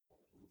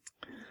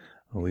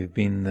Well, we've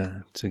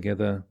been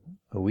together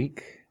a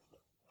week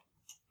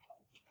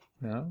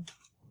now.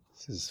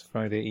 This is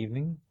Friday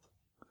evening.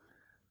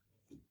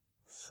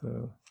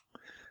 So,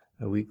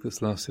 a week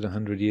that's lasted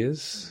 100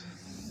 years.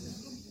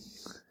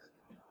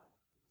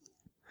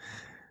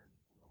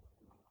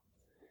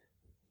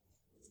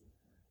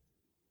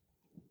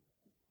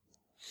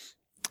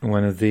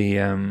 One of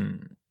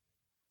the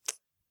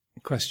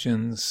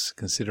questions,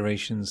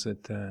 considerations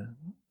that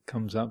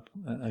comes up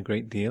a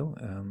great deal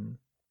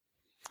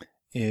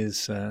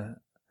is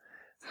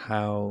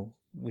how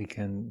we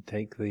can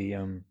take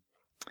the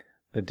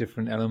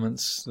different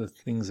elements, the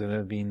things that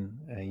have been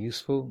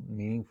useful,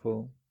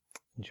 meaningful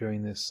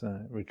during this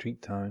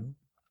retreat time,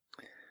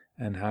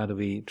 and how do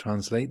we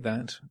translate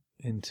that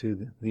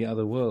into the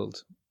other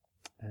world.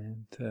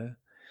 And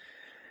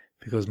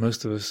because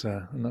most of us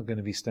are not going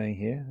to be staying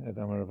here at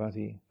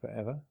Amaravati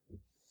forever.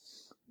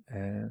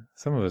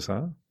 Some of us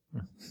are,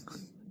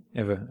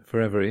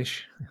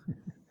 forever-ish.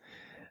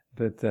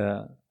 But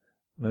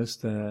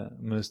most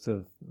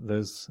of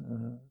those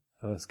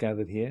of us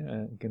gathered here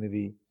are going to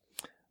be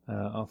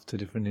off to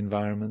different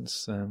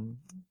environments,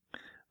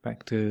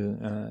 back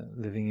to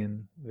living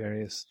in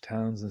various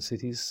towns and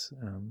cities,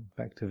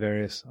 back to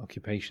various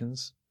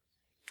occupations,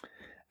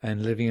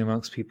 and living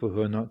amongst people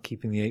who are not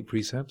keeping the 8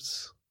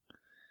 precepts,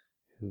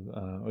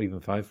 or even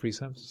 5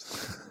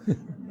 precepts,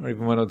 or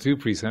even 1 or 2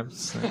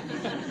 precepts.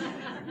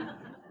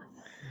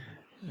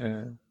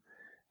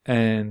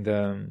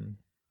 And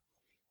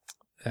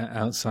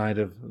outside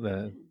of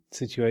the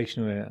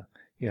situation where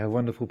you have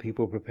wonderful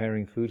people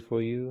preparing food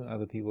for you,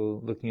 other people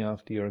looking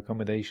after your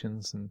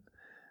accommodations,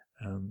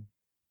 and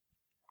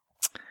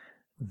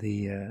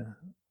the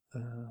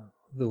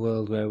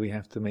world where we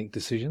have to make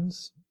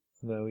decisions,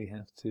 where we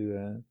have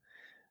to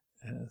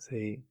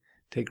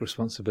take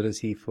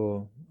responsibility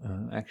for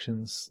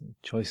actions,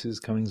 choices,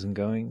 comings and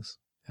goings,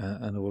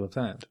 and all of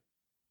that.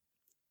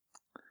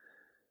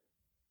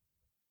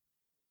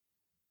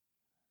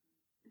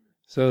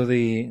 So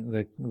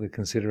the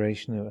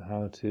consideration of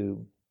how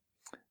to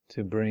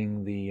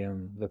bring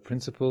the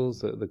principles,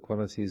 the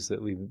qualities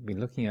that we've been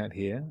looking at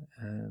here,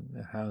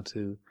 and how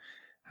to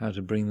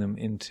bring them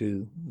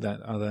into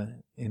that other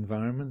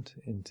environment,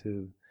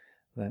 into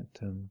that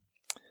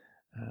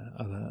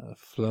other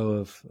flow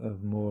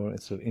of more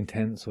sort of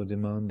intense or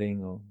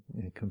demanding or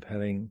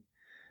compelling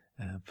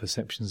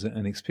perceptions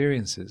and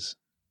experiences.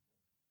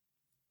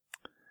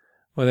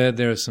 Well,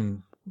 there are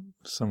some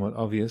somewhat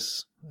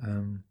obvious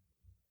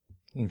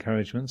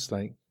encouragements,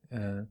 like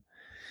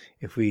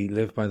if we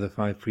live by the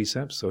 5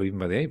 precepts, or even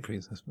by the 8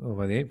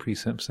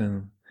 precepts,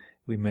 then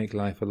we make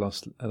life a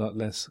lot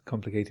less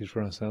complicated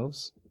for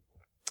ourselves,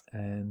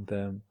 and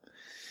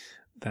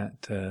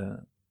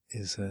that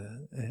is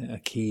a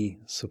key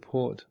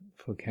support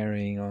for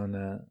carrying on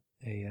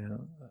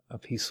a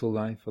peaceful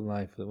life, a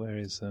life that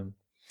whereas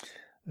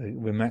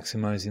we're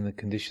maximizing the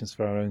conditions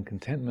for our own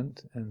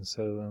contentment. And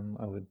so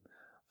I would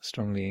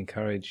strongly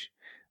encourage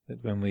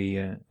that when we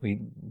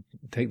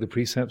take the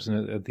precepts,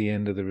 and at the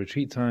end of the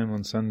retreat time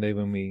on Sunday,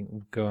 when we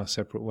go our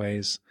separate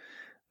ways,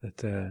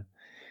 that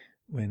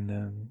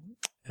when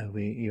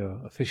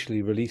you're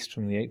officially released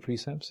from the 8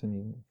 precepts and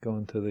you go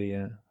on to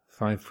the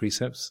 5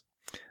 precepts,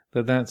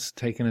 that's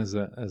taken as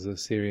a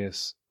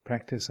serious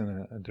practice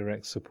and a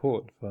direct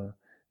support for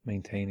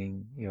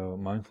maintaining your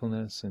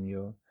mindfulness and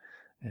your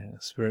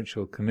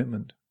spiritual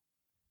commitment.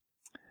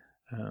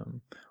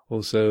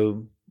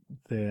 Also,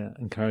 the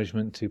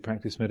encouragement to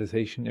practice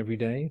meditation every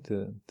day,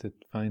 to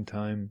find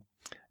time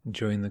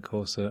during the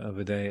course of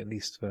a day, at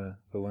least for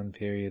one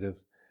period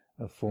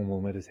of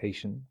formal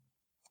meditation.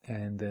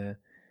 And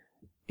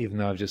even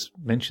though I've just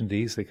mentioned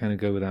these, they kind of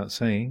go without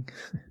saying.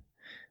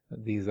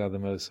 These are the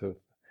most sort of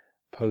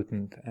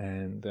potent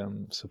and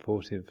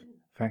supportive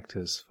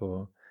factors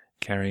for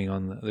carrying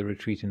on the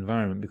retreat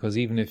environment, because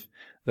even if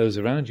those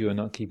around you are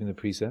not keeping the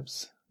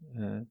precepts,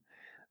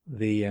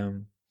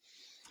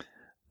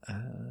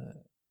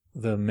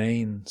 the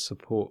main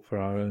support for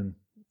our own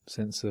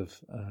sense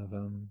of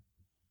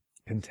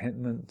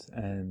contentment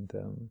and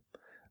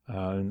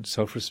our own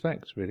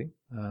self-respect, really,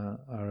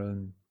 our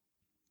own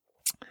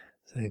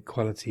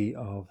quality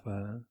of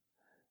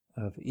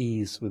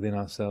ease within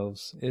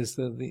ourselves, is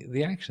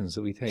the actions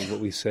that we take,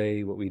 what we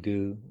say, what we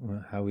do,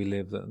 how we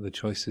live, the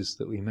choices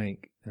that we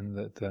make, and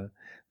that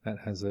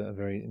has a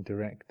very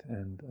direct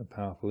and a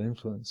powerful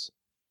influence.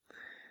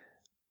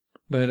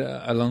 But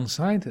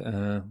alongside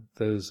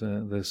those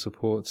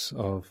supports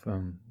of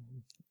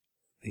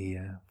the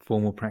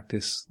formal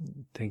practice,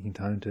 taking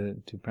time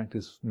to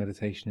practice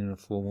meditation in a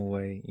formal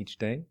way each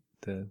day,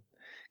 to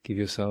give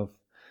yourself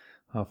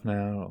half an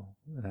hour or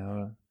an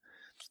hour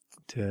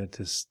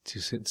to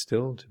sit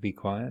still, to be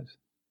quiet.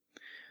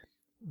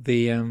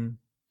 The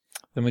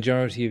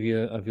majority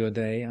of your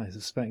day, I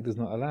suspect, does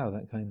not allow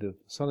that kind of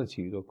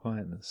solitude or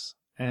quietness.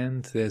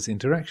 And there's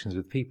interactions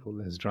with people.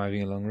 There's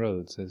driving along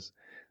roads. There's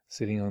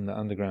sitting on the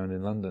underground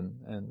in London,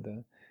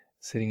 and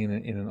sitting in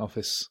an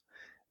office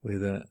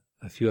with a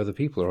few other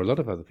people, or a lot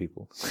of other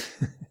people.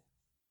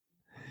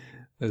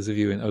 those of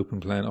you in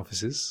open plan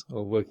offices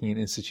or working in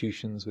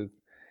institutions with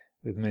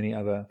many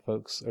other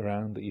folks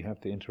around that you have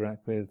to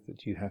interact with,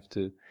 that you have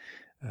to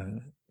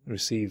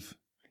receive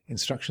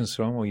instructions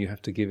from, or you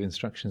have to give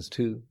instructions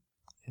to.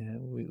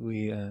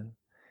 We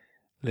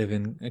live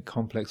in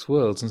complex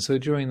worlds, and so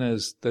during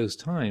those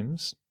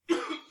times,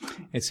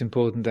 it's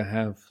important to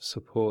have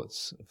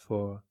supports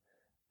for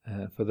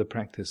the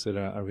practice that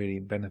are really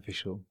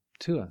beneficial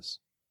to us,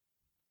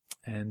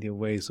 and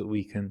ways that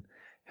we can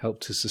help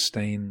to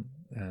sustain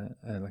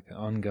like an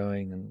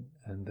ongoing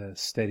and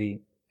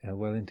steady,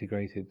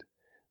 well-integrated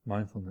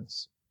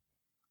mindfulness.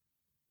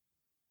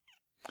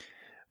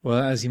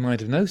 Well, as you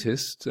might have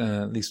noticed,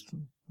 at least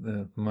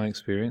from my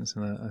experience,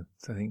 and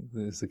I think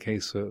this is the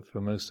case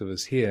for most of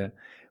us here,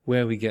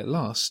 where we get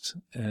lost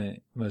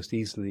most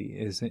easily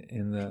is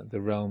in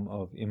the realm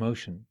of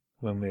emotion.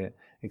 When we're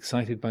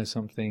excited by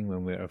something,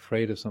 when we're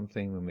afraid of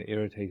something, when we're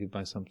irritated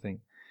by something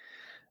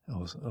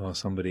or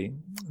somebody,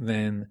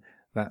 then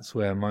that's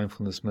where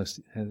mindfulness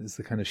is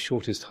the kind of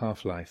shortest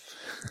half-life.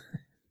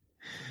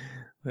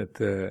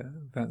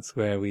 That's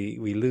where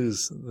we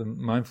lose the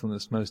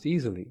mindfulness most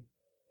easily,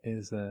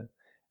 is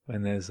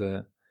when there's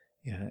a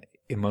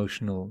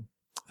emotional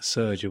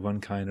surge of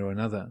one kind or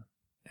another,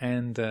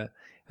 and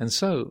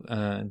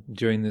so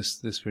during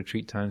this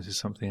retreat time, this is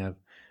something I've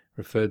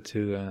referred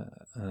to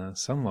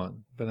somewhat,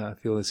 but I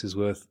feel this is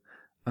worth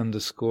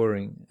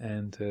underscoring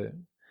and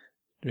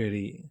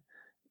really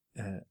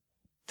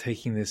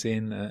taking this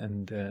in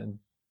and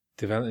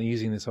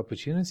using this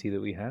opportunity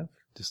that we have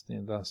just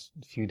in the last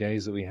few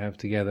days that we have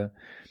together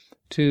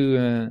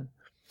to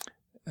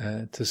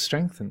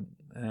strengthen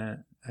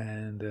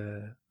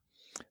and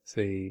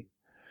say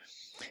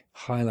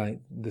highlight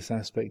this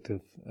aspect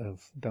of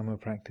Dhamma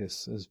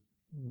practice as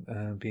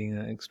being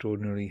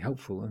extraordinarily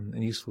helpful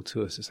and useful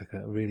to us. It's like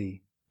a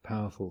really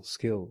powerful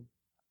skill.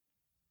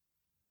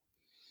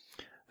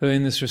 So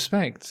in this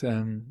respect,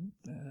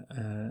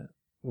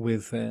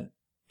 with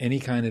any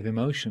kind of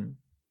emotion,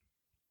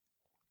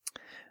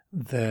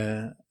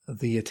 the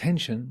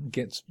attention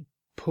gets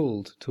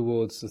pulled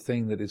towards the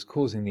thing that is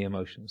causing the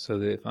emotion. So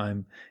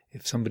that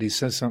if somebody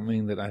says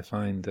something that I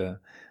find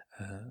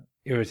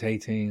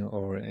irritating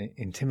or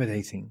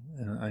intimidating,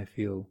 I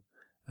feel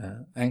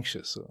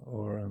anxious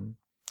or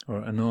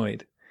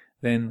annoyed,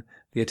 then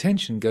the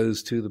attention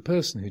goes to the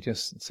person who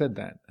just said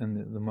that,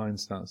 and the mind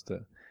starts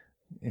to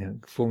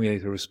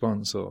formulate a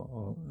response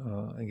or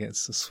it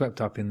gets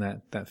swept up in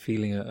that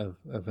feeling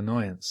of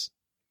annoyance.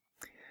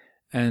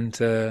 And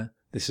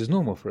this is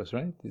normal for us,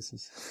 right? This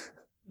is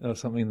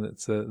something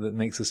that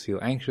makes us feel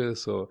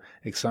anxious or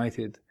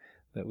excited,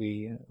 that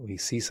we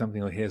see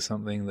something or hear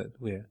something that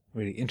we're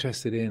really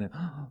interested in, and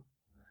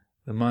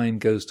the mind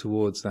goes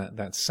towards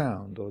that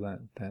sound or that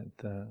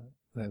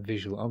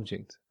visual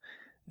object.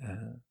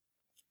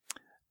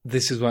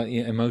 This is what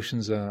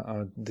emotions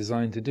are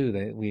designed to do.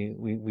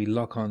 We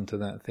lock on to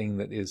that thing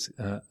that is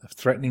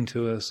threatening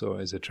to us,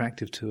 or is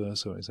attractive to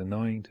us, or is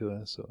annoying to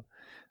us, or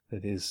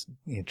that is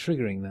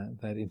triggering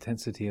that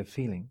intensity of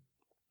feeling.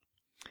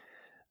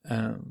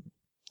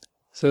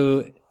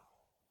 So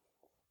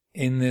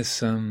in this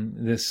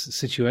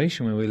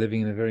situation where we're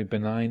living in a very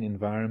benign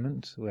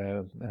environment,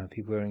 where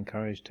people are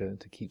encouraged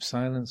to keep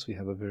silence, we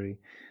have a very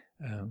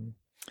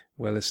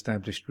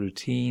well-established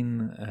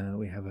routine,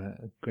 we have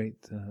a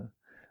great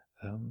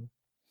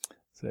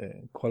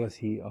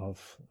quality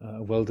of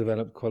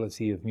well-developed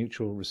quality of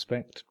mutual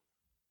respect.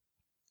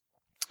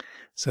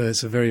 So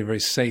it's a very, very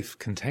safe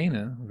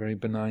container, a very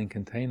benign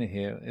container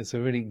here. It's a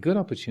really good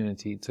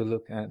opportunity to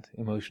look at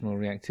emotional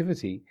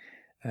reactivity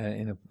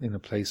in a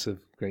place of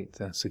great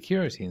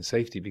security and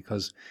safety,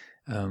 because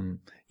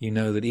you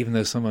know that even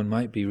though someone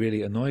might be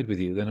really annoyed with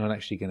you, they're not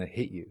actually going to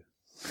hit you.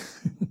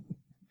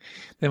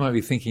 They might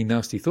be thinking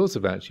nasty thoughts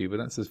about you, but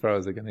that's as far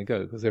as they're going to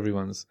go, because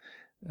everyone's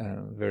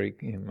very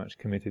much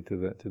committed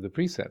to the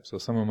precepts. Or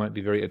someone might be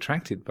very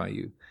attracted by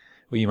you,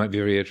 or you might be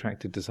very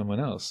attracted to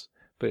someone else,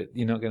 but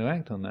you're not going to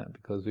act on that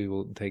because we've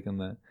all taken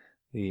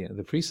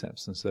the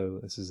precepts. And so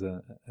this is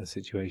a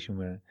situation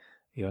where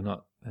you're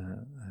not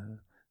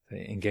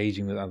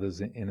engaging with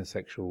others in a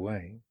sexual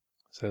way,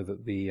 so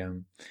that the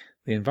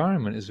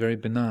environment is very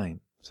benign.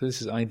 So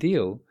this is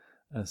ideal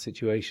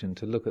situation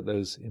to look at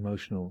those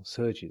emotional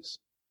surges.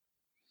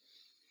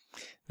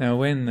 Now,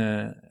 when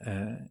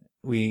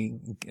we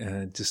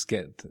just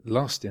get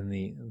lost in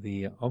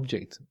the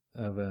object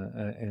of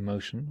an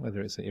emotion,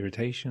 whether it's an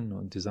irritation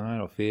or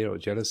desire or fear or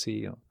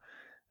jealousy or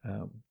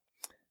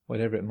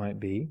whatever it might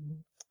be,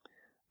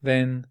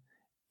 then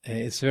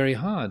it's very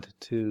hard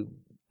to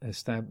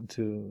establish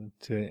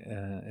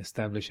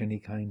any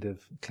kind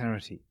of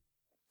clarity.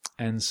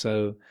 And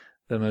so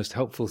the most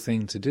helpful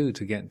thing to do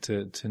to get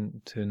to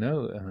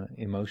know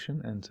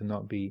emotion and to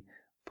not be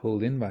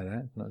pulled in by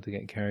that, not to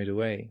get carried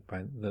away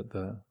by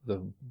the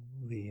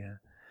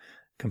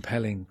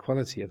compelling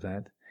quality of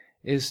that,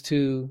 is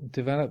to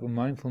develop a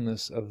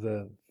mindfulness of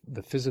the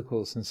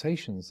physical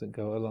sensations that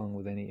go along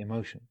with any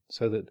emotion,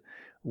 so that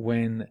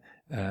when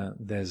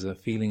there's a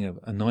feeling of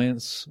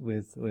annoyance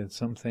with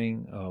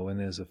something, or when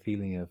there's a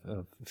feeling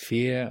of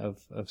fear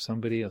of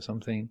somebody or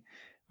something,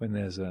 when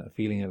there's a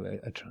feeling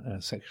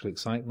of sexual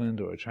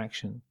excitement or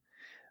attraction,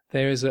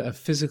 there is a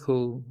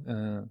physical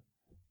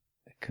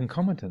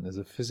concomitant, there's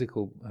a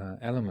physical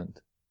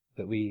element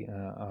that we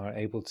are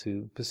able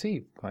to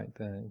perceive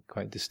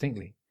quite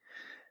distinctly.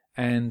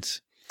 And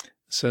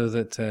so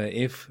that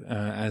if,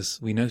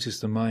 as we notice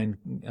the mind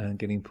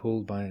getting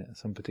pulled by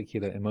some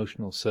particular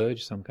emotional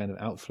surge, some kind of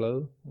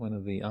outflow, one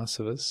of the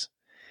asavas,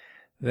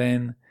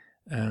 then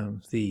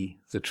the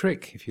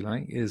trick, if you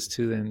like, is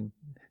to then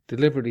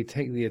deliberately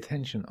take the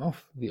attention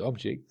off the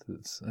object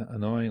that's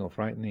annoying or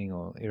frightening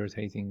or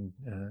irritating,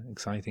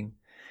 exciting,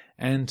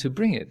 and to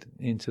bring it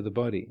into the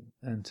body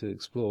and to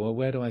explore, well,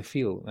 where do I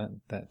feel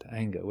that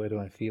anger? Where do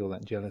I feel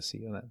that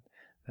jealousy or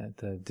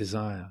that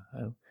desire?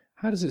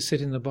 How does it sit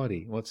in the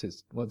body? What's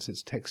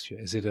its texture?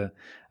 Is it a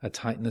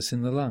tightness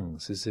in the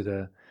lungs? Is it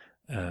a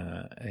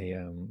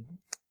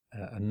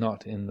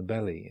knot in the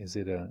belly? Is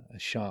it a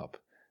sharp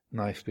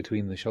knife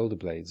between the shoulder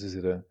blades? Is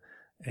it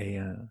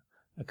a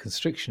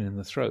constriction in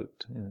the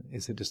throat?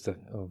 Is it just a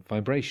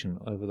vibration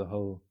over the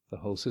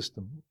whole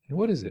system?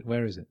 What is it?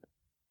 Where is it?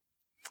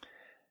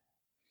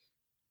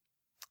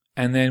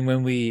 And then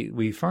when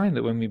we find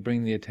that when we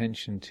bring the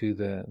attention to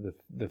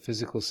the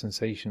physical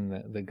sensation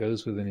that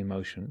goes with an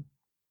emotion,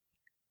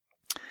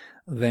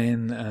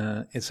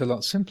 then it's a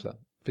lot simpler,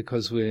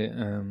 because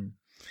we're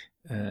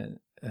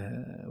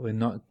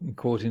not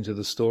caught into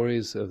the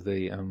stories of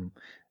the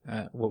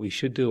what we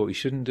should do, what we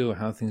shouldn't do, or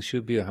how things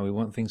should be, or how we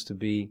want things to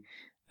be,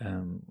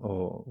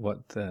 or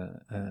what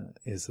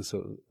is the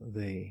sort of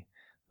the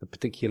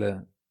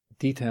particular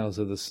details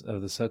of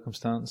the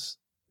circumstance,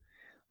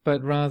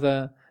 but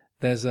rather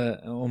there's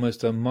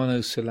almost a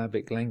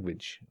monosyllabic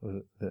language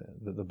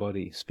that the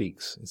body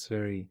speaks. It's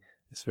very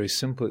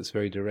simple, it's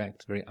very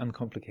direct, very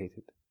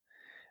uncomplicated.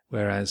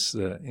 Whereas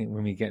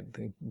when we get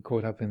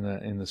caught up in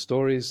the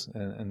stories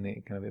and the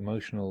kind of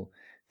emotional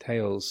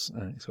tales,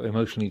 so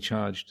emotionally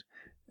charged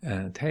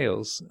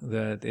tales,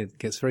 that it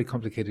gets very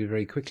complicated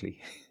very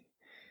quickly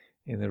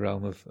in the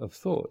realm of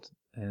thought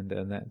and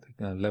that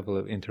kind of level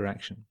of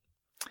interaction.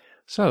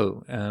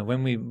 So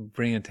when we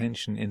bring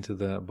attention into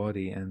the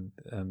body and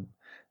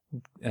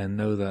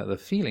know the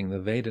feeling, the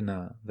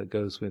Vedana that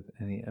goes with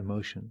any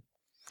emotion,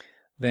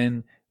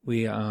 then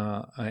we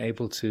are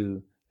able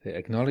to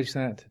acknowledge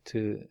that,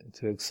 to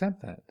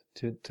accept that,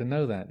 to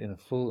know that in a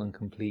full and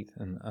complete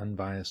and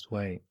unbiased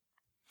way.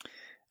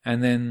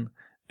 And then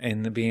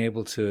in being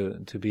able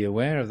to be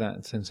aware of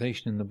that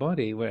sensation in the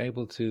body, we're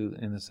able to,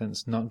 in a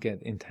sense, not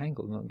get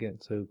entangled, not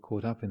get so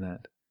caught up in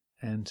that,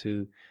 and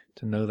to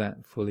know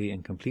that fully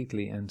and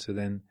completely, and to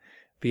then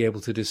be able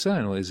to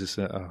discern, well, is this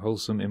a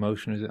wholesome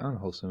emotion, or is it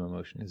unwholesome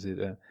emotion? Is it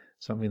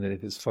something that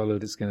if it's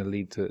followed it's going to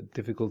lead to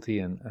difficulty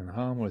and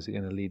harm, or is it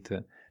going to lead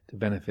to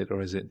benefit,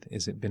 or is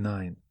it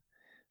benign?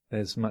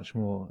 We're much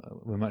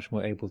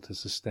more able to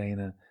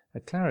sustain a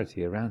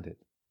clarity around it.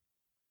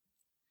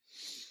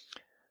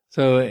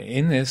 So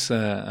in this,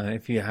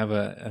 if you have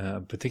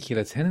a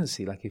particular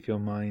tendency, like if your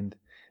mind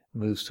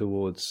moves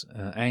towards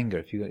anger,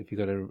 if you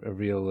got a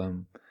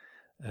real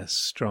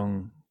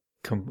strong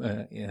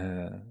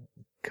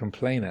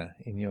complainer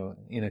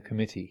in a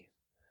committee,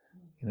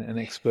 an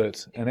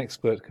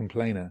expert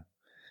complainer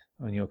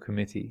on your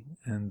committee,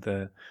 and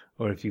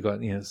or if you got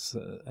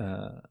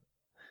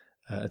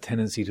a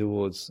tendency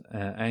towards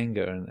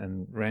anger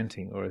and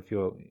ranting, or if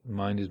your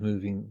mind is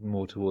moving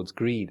more towards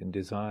greed and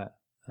desire,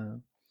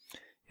 you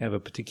have a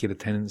particular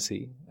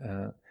tendency,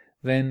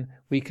 then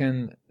we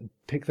can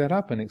pick that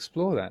up and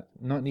explore that,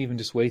 not even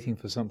just waiting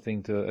for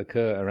something to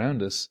occur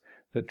around us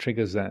that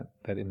triggers that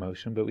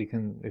emotion, but we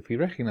can, if we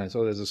recognize,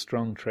 there's a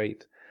strong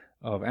trait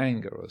of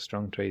anger, or a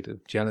strong trait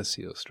of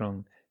jealousy, or a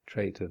strong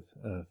trait of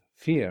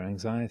fear,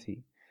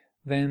 anxiety,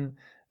 then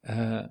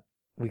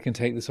we can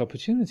take this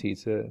opportunity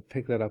to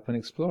pick that up and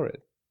explore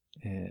it.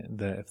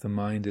 If the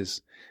mind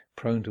is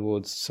prone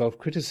towards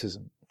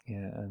self-criticism,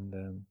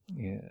 and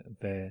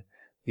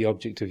the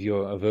object of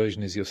your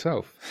aversion is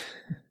yourself,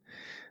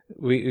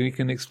 we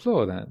can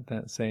explore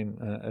that same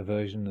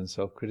aversion and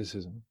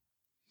self-criticism.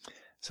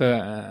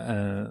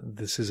 So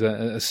this is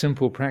a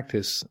simple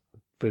practice,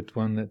 but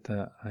one that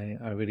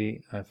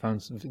I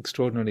found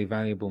extraordinarily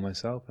valuable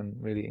myself, and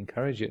really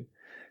encourage it.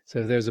 So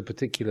if there's a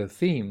particular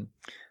theme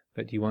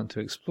that you want to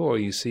explore,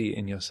 you see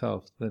in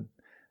yourself, that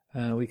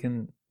we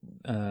can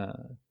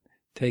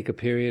take a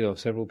period or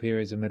several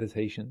periods of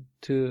meditation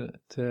to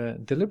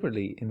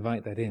deliberately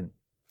invite that in.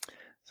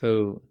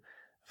 So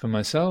for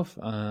myself,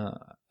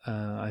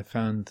 I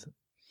found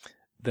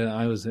that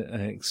I was an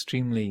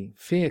extremely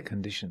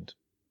fear-conditioned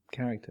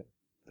character,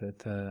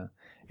 that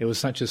it was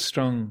such a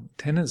strong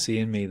tendency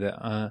in me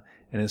that,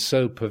 and it's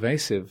so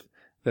pervasive,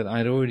 that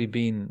I'd already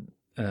been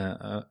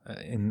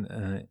in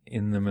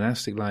the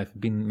monastic life,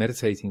 been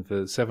meditating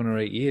for 7 or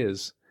 8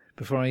 years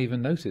before I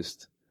even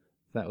noticed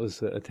that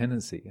was a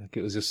tendency. Like,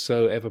 it was just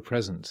so ever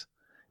present,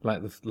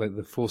 like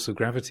the force of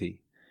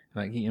gravity.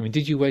 Like, I mean,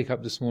 did you wake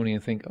up this morning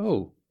and think,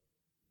 oh,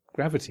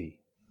 gravity?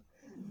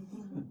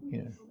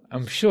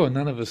 I'm sure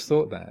none of us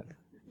thought that,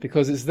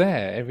 because it's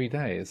there every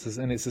day.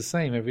 And it's the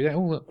same every day.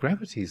 Oh, look,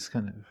 gravity's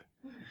kind of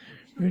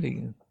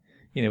really,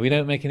 we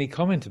don't make any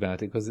comment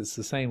about it because it's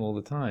the same all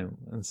the time.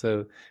 And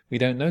so we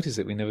don't notice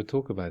it. We never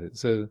talk about it.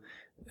 So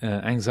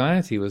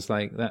anxiety was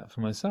like that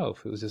for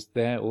myself. It was just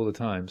there all the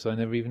time. So I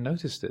never even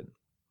noticed it.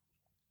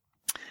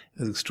 It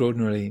was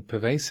extraordinarily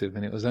pervasive.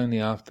 And it was only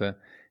after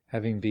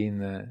having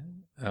been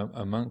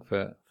a monk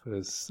for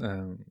 6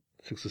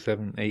 or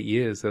 7, 8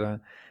 years that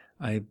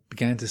I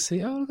began to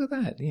see, oh, look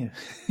at that.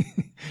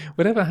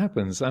 Whatever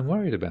happens, I'm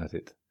worried about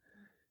it.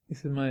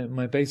 This is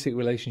my basic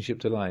relationship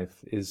to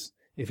life is,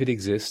 if it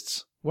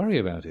exists, worry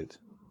about it.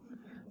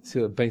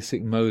 So a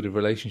basic mode of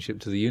relationship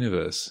to the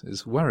universe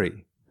is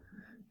worry.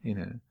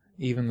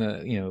 Even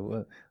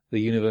the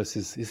universe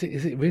is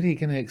it really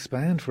going to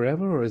expand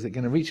forever, or is it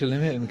going to reach a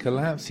limit and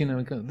collapse?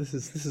 This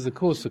is a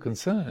cause for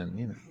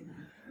concern.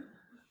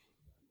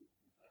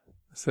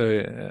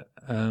 So,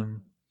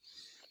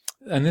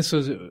 and this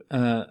was an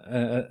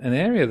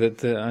area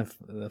that I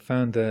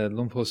found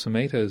Luang Por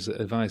Sumedho's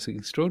advice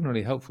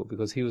extraordinarily helpful,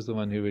 because he was the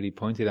one who really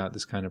pointed out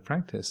this kind of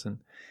practice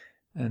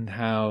and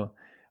how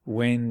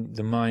when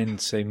the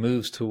mind, say,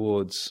 moves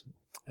towards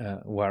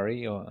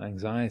worry or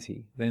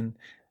anxiety, then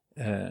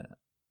he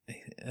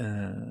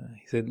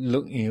said,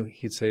 look,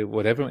 he'd say,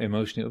 whatever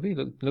emotion it would be,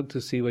 look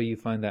to see where you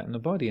find that in the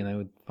body. And I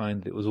would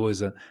find it was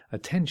always a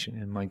tension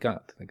in my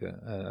gut, like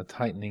a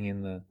tightening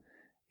in the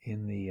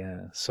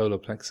solar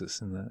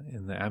plexus,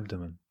 in the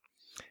abdomen.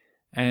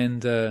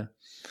 And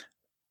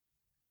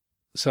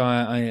so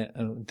I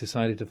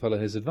decided to follow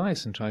his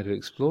advice and try to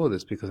explore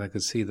this, because I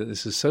could see that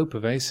this is so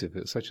pervasive.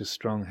 It was such a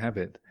strong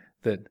habit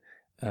that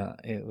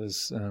it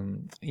was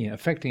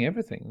affecting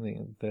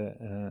everything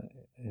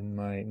in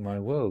my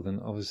world.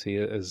 And obviously,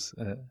 as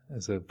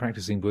a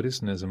practicing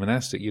Buddhist and as a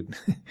monastic,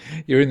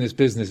 you're in this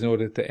business in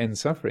order to end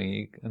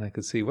suffering. And I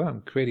could see, well,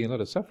 I'm creating a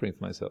lot of suffering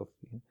for myself,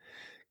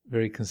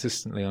 very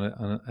consistently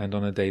and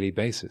on a daily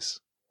basis.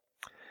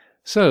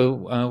 So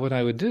what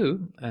I would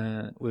do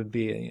would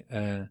be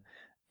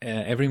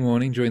every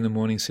morning during the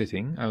morning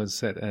sitting, I would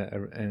set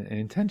an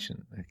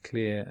intention, a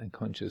clear and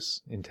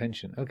conscious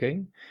intention.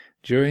 Okay,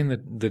 during the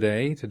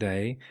day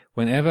today,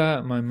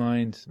 whenever my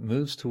mind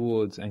moves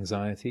towards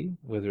anxiety,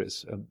 whether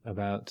it's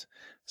about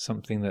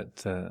something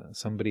that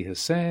somebody has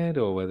said,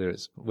 or whether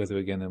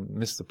we're going to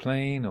miss the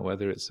plane, or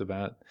whether it's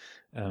about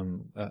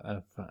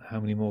how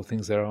many more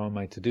things there are on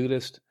my to-do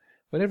list,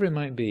 whatever it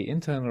might be,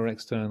 internal or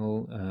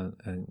external,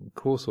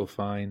 coarse or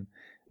fine,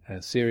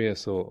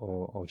 serious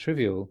or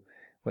trivial,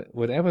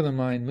 whatever the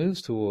mind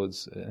moves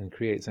towards and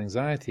creates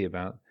anxiety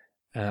about,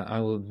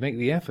 I will make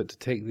the effort to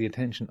take the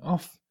attention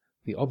off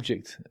the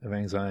object of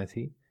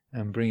anxiety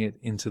and bring it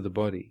into the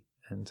body,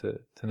 and to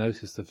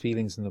notice the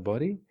feelings in the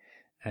body,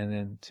 and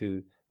then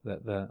to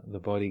let the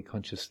body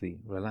consciously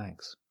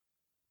relax.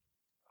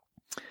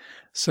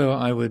 So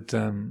I would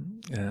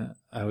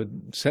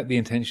set the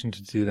intention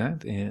to do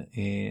that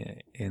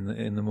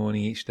in the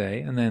morning each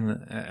day, and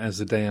then as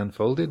the day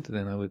unfolded,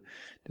 then I would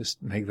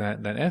just make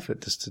that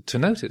effort just to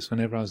notice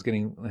whenever I was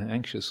getting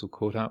anxious or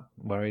caught up,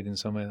 worried in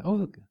some way. Oh,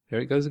 look, there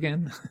it goes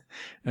again,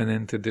 and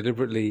then to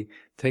deliberately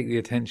take the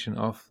attention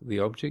off the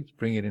object,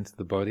 bring it into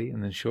the body,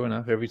 and then sure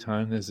enough, every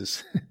time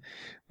there's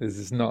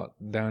this knot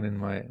down in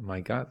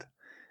my gut,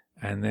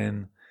 and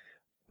then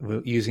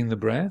using the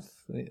breath,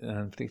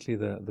 and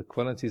particularly the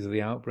qualities of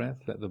the out breath,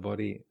 let the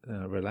body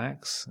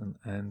relax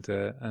and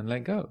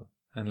let go,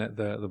 and let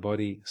the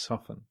body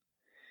soften.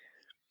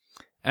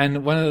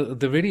 And one of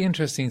the really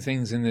interesting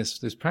things in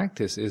this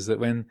practice is that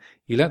when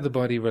you let the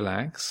body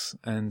relax,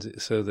 and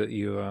so that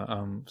you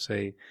are,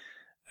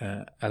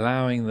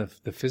 allowing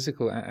the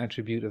physical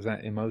attribute of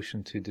that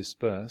emotion to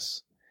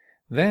disperse,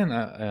 then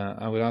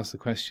I would ask the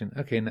question,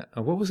 okay, now,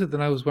 what was it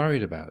that I was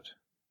worried about?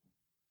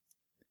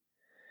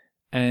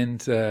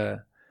 And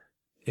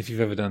if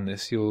you've ever done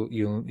this,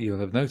 you'll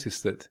have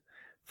noticed that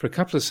for a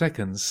couple of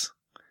seconds,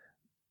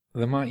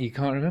 you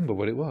can't remember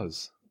what it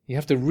was. You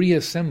have to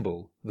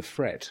reassemble the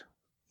fret.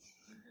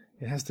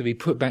 It has to be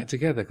put back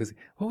together, because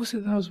what was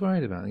it that I was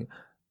worried about?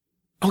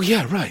 Oh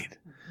yeah, right.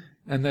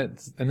 And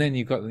then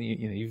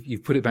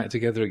you've put it back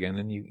together again,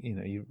 and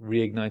you've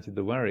reignited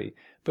the worry.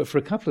 But for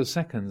a couple of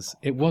seconds,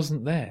 it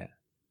wasn't there.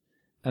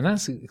 And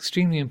that's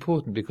extremely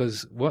important,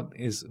 because what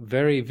is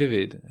very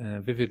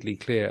vividly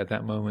clear at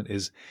that moment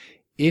is,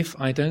 if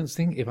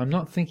I'm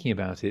not thinking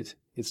about it,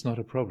 it's not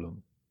a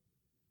problem.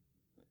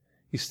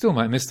 You still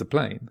might miss the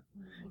plane,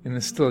 and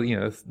there's still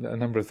a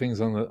number of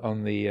things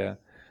on the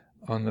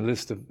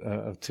list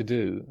of to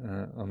do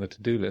on the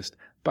to-do list,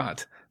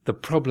 but the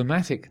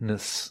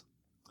problematicness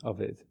of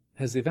it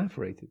has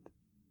evaporated,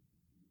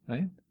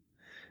 right?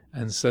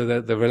 And so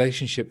that the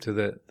relationship to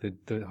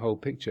the whole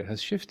picture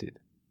has shifted.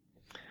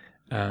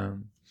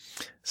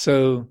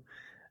 So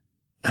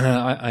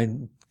I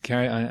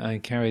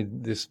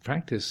carried this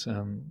practice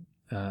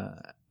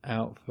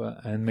out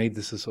and made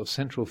this a sort of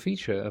central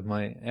feature of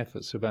my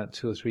efforts for about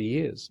 2 or 3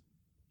 years.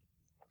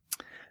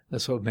 That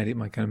sort of made it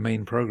my kind of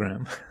main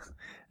program.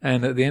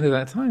 And at the end of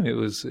that time, it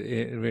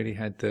really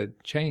had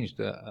changed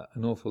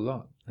an awful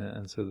lot.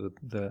 And so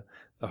the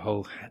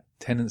whole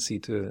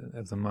tendency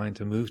of the mind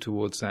to move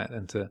towards that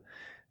and to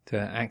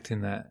act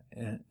in that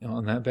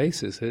on that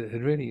basis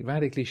had really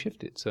radically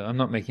shifted. So I'm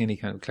not making any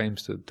kind of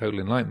claims to total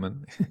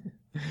enlightenment,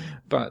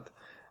 but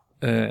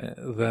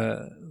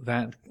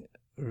that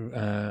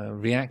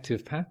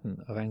reactive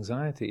pattern of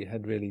anxiety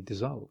had really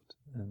dissolved,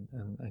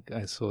 and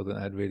I saw that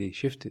had really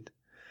shifted.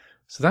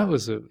 So that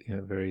was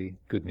very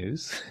good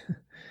news,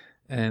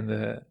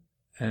 and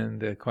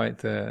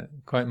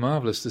quite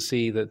marvelous to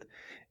see that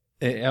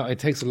it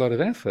takes a lot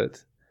of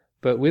effort,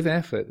 but with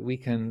effort we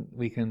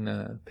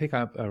can pick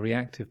up a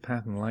reactive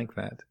pattern like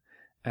that,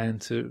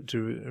 and to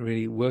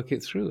really work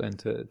it through, and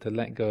to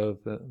let go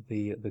of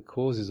the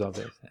causes of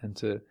it, and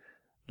to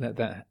let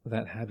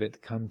that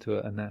habit come to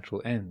a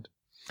natural end.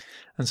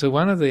 And so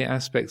one of the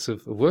aspects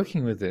of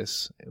working with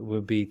this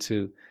would be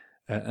to,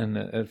 and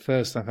at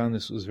first I found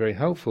this was very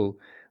helpful,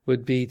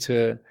 would be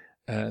to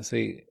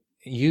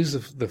use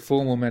the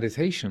formal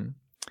meditation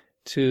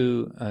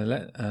to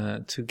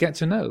get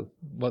to know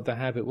what the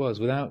habit was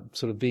without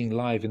sort of being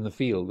live in the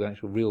field, the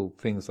actual real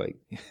things like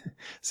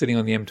sitting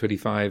on the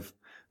M25,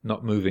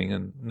 not moving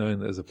and knowing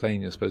that there's a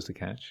plane you're supposed to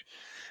catch,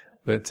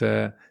 but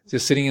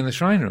just sitting in the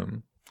shrine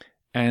room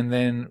and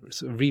then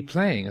sort of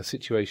replaying a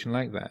situation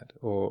like that,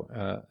 or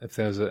if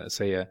there's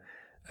a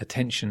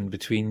tension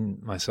between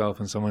myself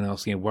and someone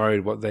else,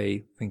 worried what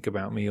they think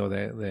about me, or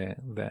they're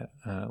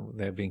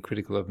being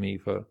critical of me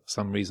for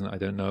some reason I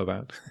don't know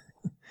about.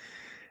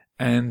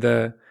 And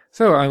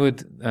so I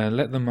would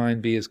let the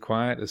mind be as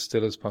quiet, as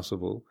still as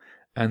possible,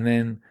 and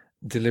then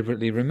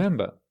deliberately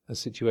remember a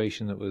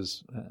situation that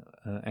was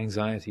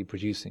anxiety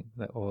producing,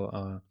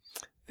 or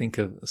think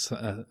of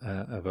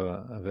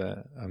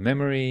a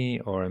memory,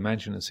 or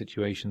imagine a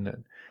situation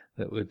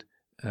that would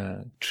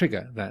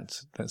trigger that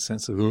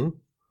sense of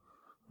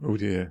oh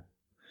dear,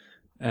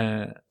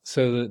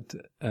 so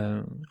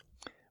that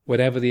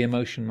whatever the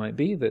emotion might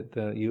be that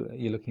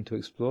you're looking to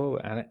explore,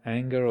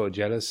 anger or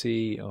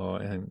jealousy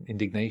or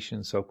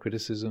indignation,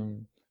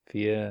 self-criticism,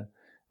 fear,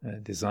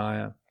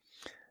 desire,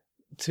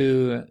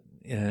 to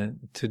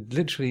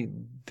literally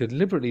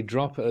deliberately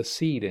drop a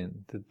seed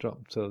in, to drop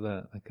so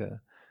that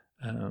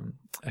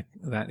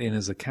that in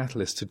as a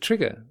catalyst to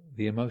trigger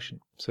the emotion.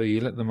 So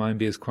you let the mind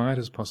be as quiet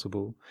as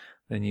possible,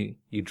 then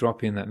you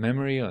drop in that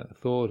memory or that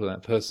thought or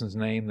that person's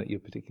name that you're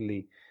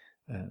particularly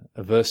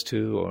averse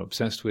to or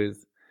obsessed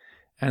with,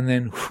 and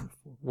then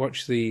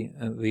watch the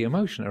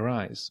emotion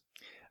arise.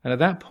 And at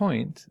that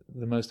point,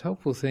 the most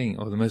helpful thing,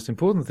 or the most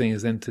important thing,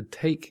 is then to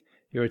take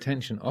your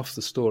attention off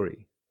the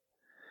story.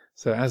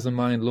 So as the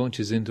mind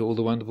launches into all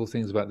the wonderful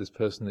things about this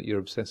person that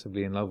you're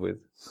obsessively in love with,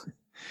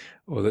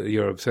 or that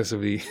you're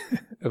obsessively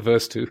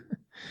averse to,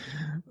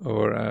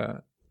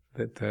 or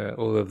that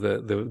all of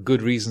the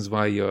good reasons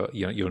why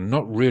you're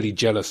not really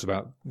jealous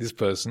about this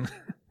person,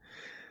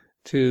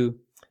 to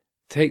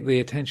take the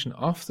attention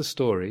off the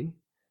story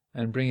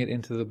and bring it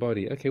into the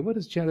body. Okay, what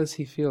does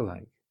jealousy feel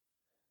like?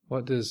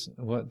 What does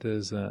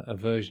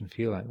aversion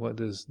feel like? What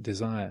does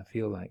desire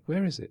feel like?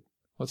 Where is it?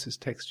 What's its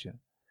texture?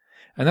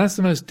 And that's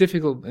the most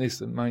difficult, at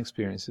least in my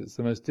experience, it's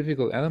the most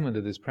difficult element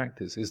of this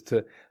practice, is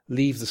to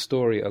leave the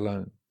story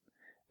alone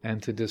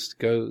and to just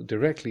go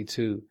directly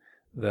to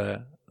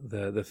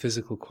the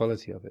physical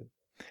quality of it.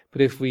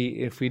 But if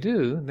we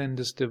do, then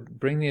just to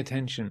bring the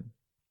attention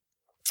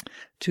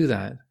to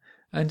that,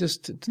 and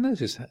just to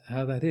notice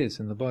how that is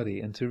in the body,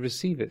 and to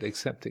receive it,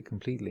 accept it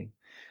completely.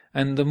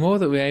 And the more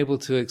that we're able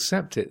to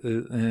accept it,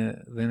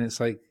 then it's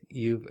like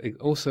you've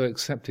also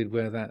accepted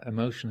where that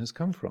emotion has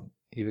come from.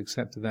 You've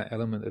accepted that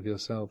element of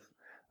yourself,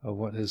 of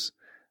what has,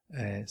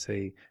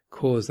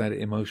 caused that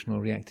emotional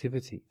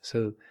reactivity.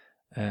 So,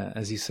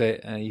 as you say,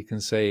 you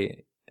can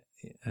say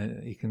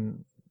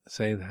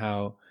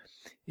how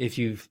if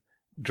you've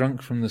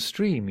drunk from the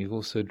stream, you've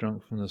also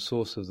drunk from the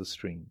source of the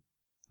stream.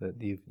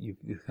 That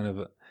you've kind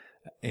of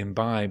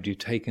imbibed, you've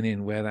taken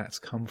in where that's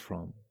come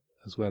from,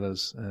 as well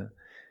as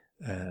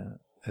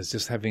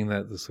just having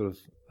the sort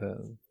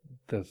of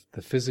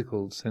the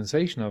physical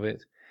sensation of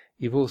it.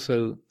 You've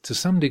also, to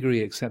some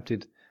degree,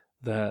 accepted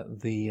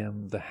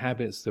the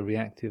habits, the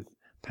reactive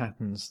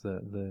patterns,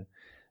 the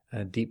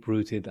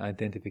deep-rooted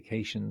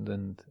identification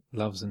and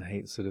loves and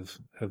hates that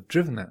have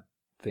driven that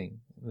thing,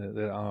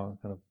 that are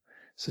kind of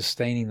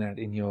sustaining that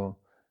in your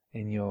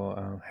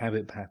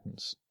habit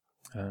patterns.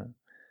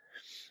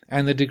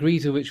 And the degree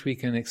to which we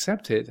can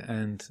accept it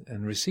and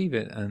receive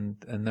it and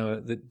know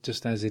it that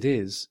just as it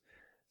is,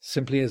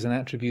 simply as an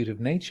attribute of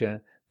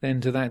nature, then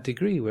to that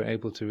degree we're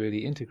able to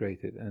really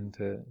integrate it and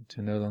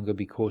to no longer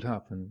be caught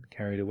up and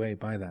carried away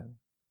by that.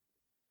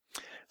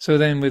 So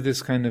then with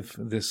this kind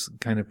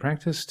of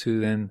practice, to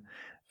then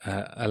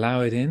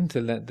allow it in, to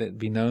let it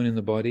be known in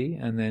the body,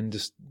 and then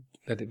just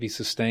let it be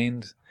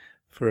sustained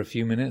for a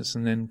few minutes,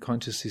 and then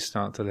consciously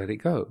start to let it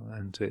go,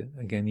 and to,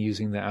 again,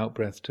 using the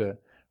out-breath to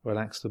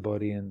relax the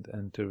body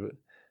and to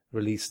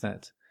release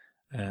that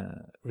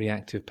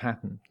reactive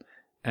pattern.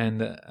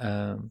 And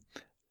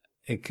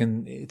it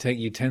can take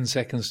you 10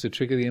 seconds to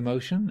trigger the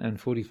emotion and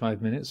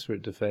 45 minutes for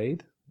it to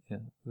fade. Yeah,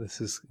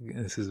 this is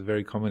a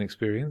very common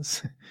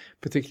experience,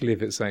 particularly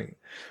if it's like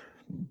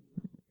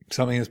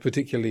something that's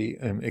particularly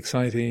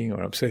exciting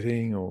or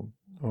upsetting or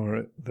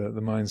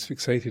the mind's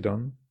fixated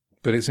on.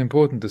 But it's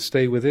important to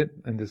stay with it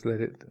and just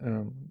let it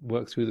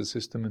work through the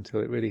system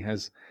until it really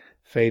has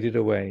faded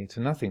away to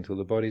nothing, till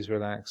the body's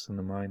relaxed and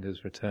the mind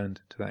has returned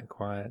to that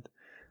quiet,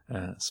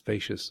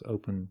 spacious,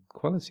 open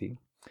quality.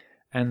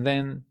 And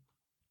then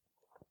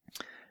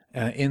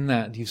in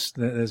that,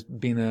 there's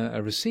been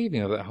a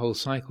receiving of that whole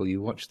cycle.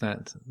 You watch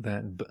that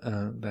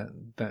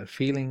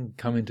feeling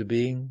come into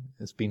being.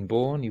 It's been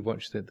born. You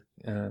watched it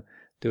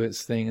do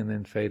its thing and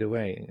then fade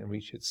away and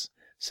reach its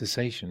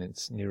cessation,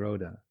 its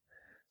nirodha.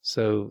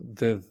 So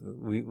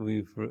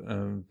we've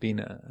been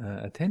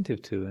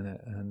attentive to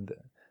and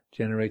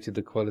generated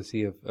the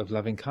quality of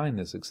loving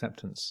kindness,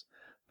 acceptance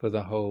for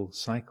the whole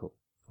cycle,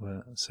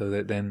 so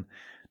that then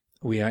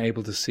we are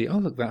able to see, oh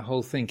look, that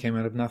whole thing came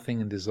out of nothing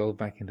and dissolved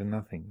back into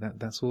nothing.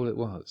 That's all it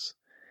was.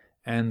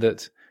 And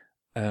that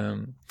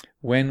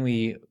when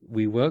we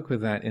work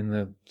with that in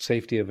the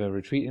safety of a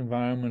retreat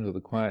environment or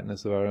the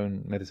quietness of our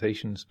own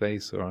meditation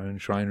space or our own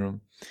shrine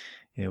room,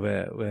 you know,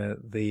 where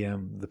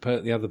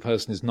the other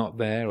person is not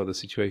there or the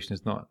situation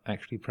is not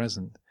actually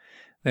present,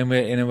 then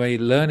we're in a way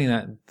learning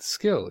that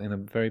skill in a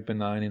very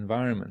benign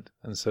environment.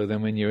 And so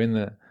then when you're in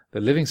the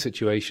living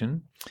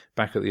situation,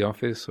 back at the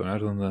office or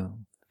out on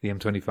the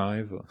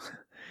M25 or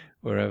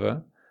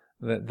wherever,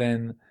 that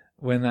then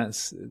when that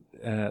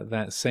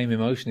same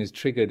emotion is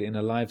triggered in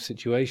a live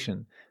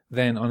situation,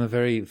 then on a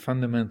very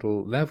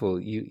fundamental level,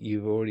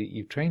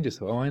 you've trained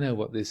yourself. Oh, I know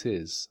what this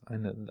is.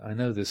 I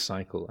know this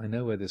cycle. I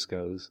know where this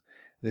goes.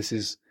 This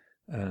is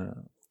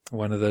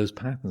one of those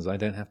patterns. I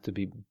don't have to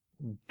be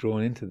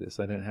drawn into this.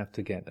 I don't have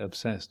to get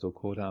obsessed or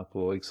caught up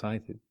or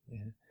excited,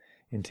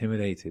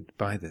 intimidated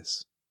by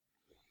this.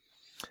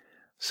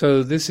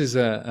 So this is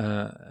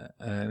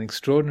an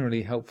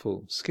extraordinarily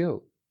helpful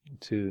skill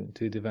to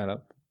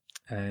develop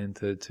and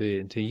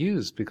to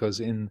use, because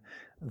in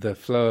the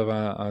flow of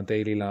our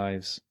daily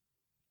lives,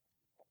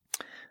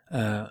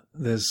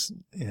 there's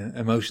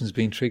emotions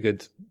being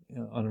triggered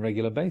on a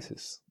regular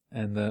basis,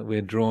 and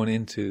we're drawn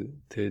into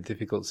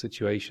difficult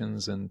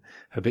situations and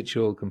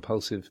habitual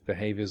compulsive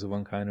behaviors of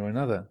one kind or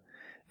another,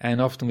 and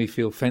often we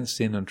feel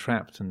fenced in and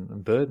trapped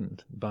and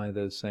burdened by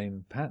those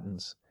same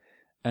patterns.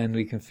 And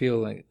we can feel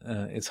like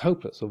it's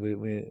hopeless, or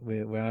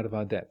we're out of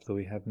our depth, or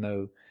we have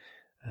no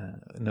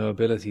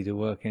ability to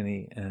work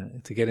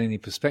to get any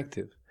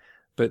perspective.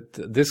 But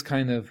this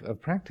kind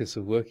of practice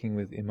of working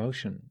with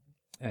emotion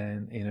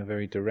and in a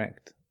very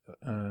direct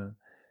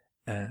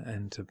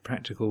and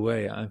practical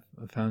way, I've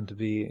found to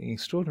be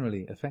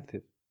extraordinarily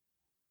effective.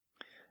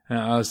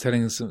 I was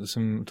telling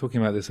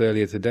talking about this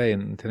earlier today,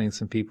 and telling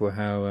some people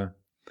how.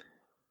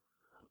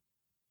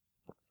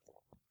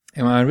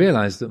 And I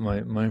realized that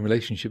my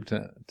relationship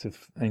to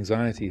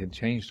anxiety had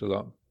changed a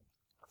lot,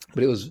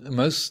 but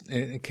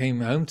it came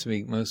home to me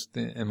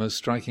in a most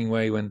striking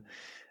way when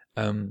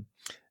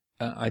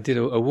I did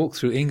a walk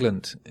through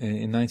England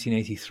in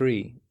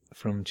 1983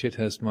 from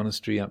Chithurst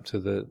Monastery up to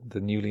the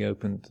newly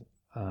opened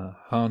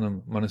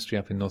Harnham Monastery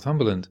up in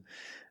Northumberland,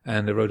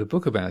 and I wrote a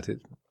book about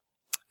it.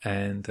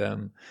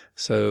 And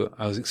so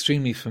I was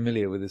extremely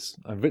familiar with this.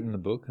 I've written the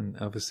book and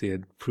obviously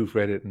had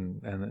proofread it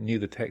and knew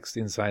the text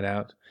inside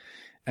out.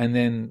 And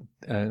then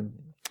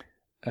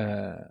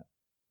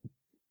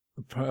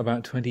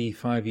about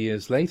 25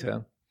 years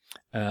later,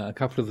 a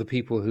couple of the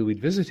people who we'd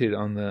visited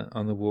on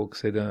the walk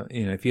said,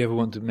 if you ever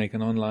want to make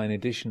an online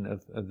edition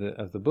of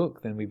the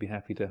book, then we'd be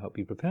happy to help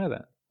you prepare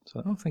that.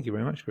 So, oh, thank you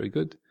very much, very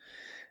good.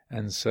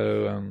 And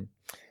so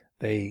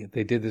they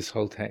did this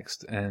whole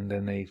text, and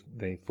then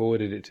they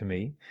forwarded it to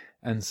me,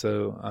 and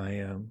so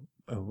I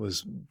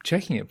was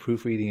checking it,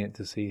 proofreading it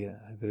to see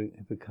if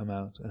it would come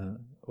out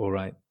all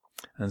right.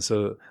 And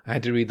so I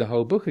had to read the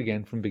whole book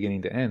again from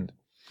beginning to end,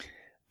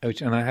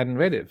 and I hadn't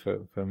read it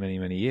for many,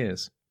 many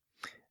years.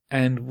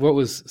 And what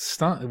was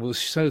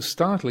so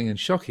startling and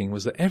shocking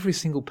was that every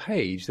single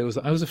page I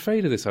was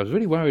afraid of this. I was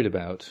really worried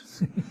about.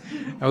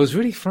 I was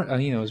really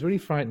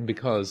frightened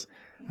because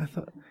I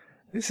thought,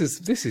 this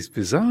is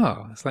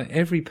bizarre. It's like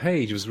every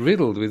page was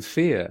riddled with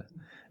fear,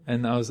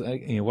 and I was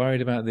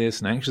worried about this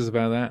and anxious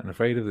about that and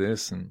afraid of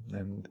this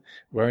and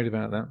worried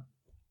about that.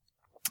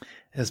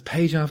 There's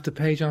page after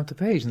page after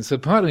page, and so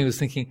part of me was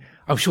thinking,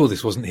 I'm sure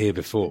this wasn't here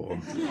before.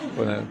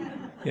 Well,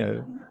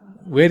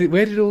 where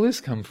did all this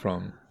come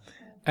from?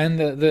 And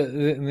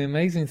the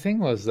amazing thing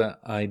was that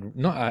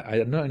not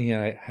only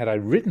had I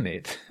written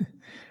it,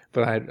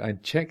 but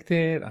I'd checked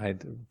it,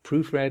 I'd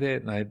proofread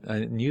it, and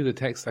I knew the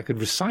text. I could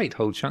recite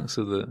whole chunks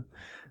of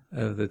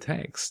the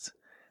text,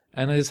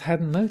 and I just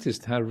hadn't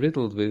noticed how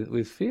riddled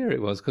with fear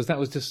it was, because that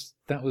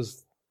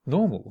was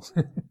normal.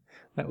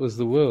 That was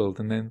the world.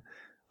 And then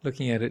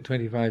looking at it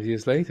 25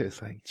 years later,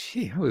 it's like,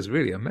 gee, I was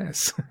really a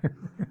mess.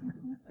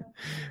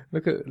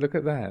 Look at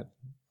that.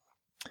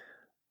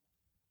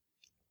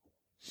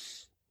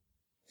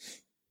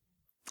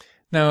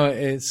 Now,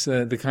 it's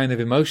the kind of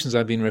emotions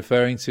I've been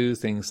referring to,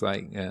 things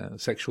like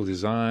sexual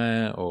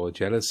desire or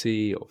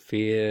jealousy or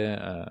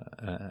fear,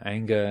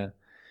 anger.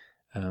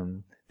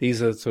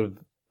 These are sort of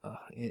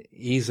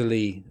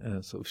easily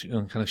sort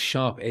of kind of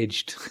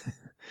sharp-edged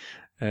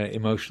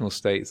emotional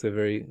states. They're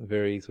very,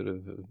 very sort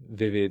of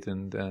vivid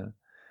and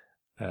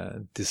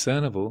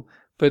discernible.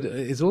 But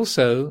it's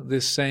also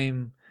this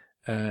same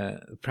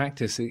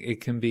practice. It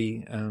can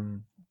be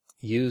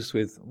used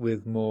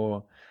with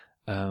more,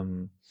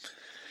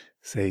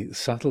 say,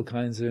 subtle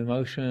kinds of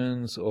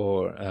emotions,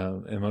 or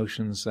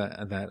emotions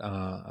that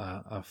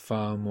are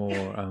far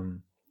more,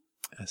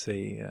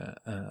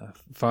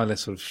 far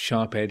less sort of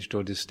sharp-edged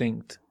or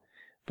distinct,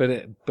 but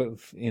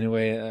in a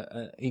way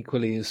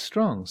equally as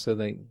strong. So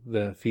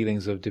the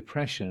feelings of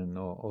depression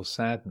or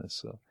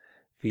sadness, or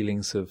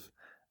feelings of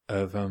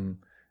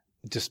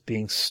just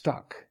being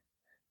stuck,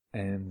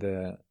 and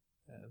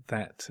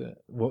that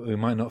what we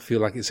might not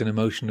feel like it's an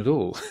emotion at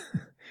all.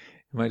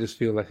 It might just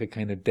feel like a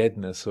kind of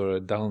deadness or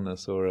a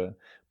dullness or a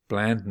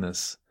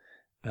blandness.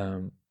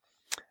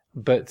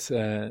 But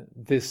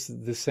this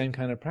same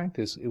kind of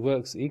practice, it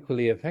works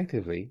equally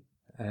effectively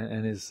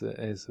and is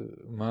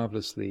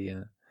marvelously,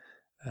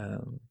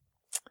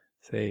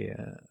 it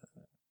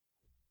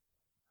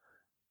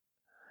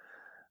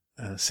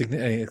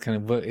kind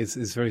of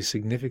is very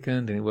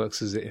significant, and it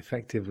works as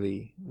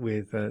effectively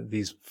with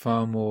these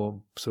far more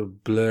sort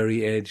of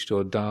blurry-edged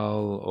or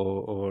dull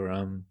or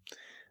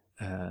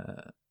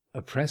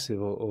oppressive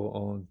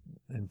or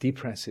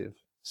depressive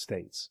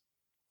states,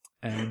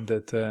 and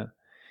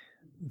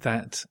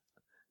that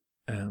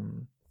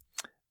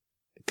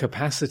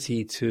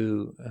capacity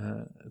to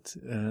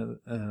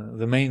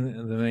the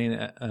main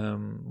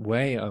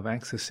way of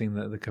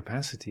accessing the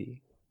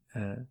capacity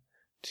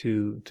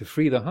to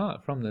free the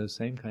heart from those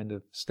same kind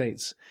of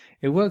states.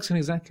 It works in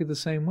exactly the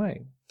same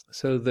way,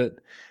 so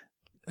that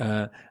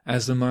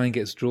as the mind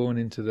gets drawn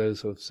into those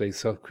sort of, say,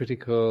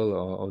 self-critical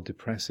or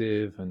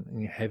depressive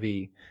and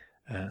heavy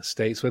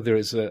states, whether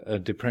it's a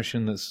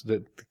depression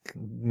that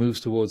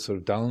moves towards sort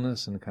of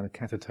dullness and kind of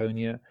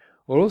catatonia,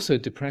 or also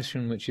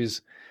depression which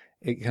is,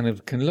 it kind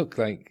of can look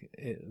like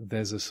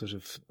there's a sort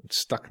of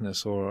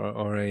stuckness or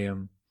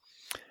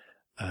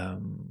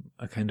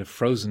a kind of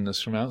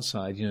frozenness from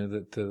outside,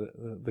 that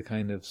the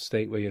kind of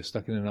state where you're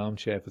stuck in an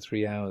armchair for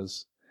 3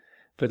 hours.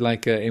 But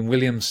like in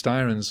William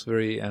Styron's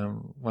very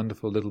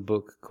wonderful little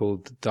book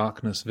called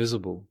Darkness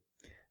Visible,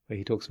 where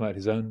he talks about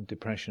his own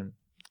depression.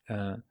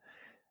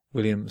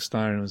 William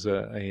Styron was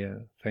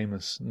a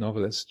famous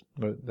novelist,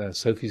 wrote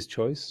Sophie's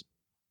Choice.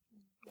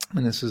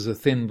 And this was a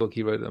thin book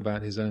he wrote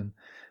about his own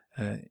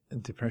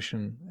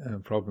depression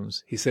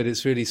problems. He said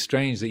it's really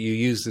strange that you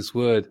use this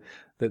word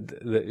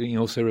that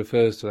also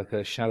refers to like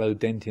a shallow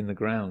dent in the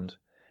ground,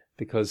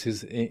 because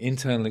his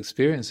internal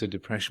experience of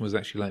depression was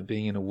actually like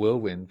being in a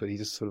whirlwind, but he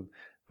just sort of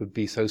would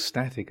be so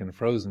static and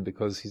frozen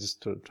because he's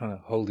just sort of trying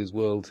to hold his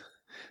world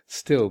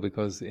still,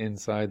 because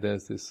inside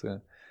there's this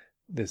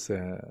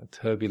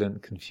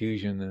turbulent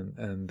confusion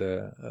and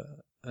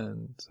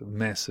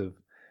mess of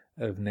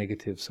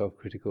negative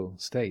self-critical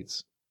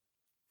states.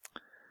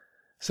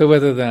 So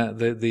whether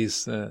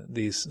these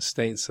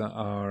states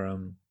are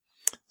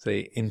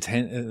say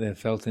they're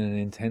felt in an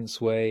intense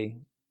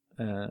way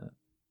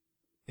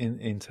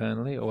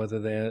internally, or whether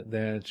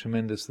they're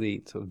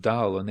tremendously sort of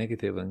dull or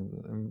negative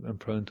and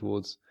prone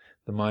towards,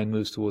 the mind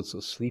moves towards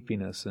sort of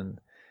sleepiness and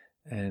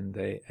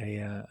a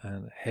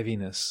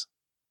heaviness.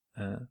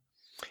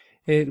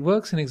 It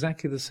works in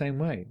exactly the same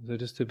way. So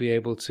just to be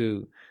able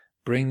to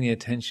bring the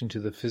attention to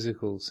the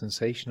physical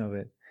sensation of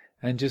it,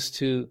 and just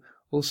to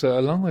also,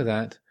 along with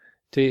that,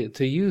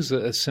 to use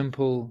a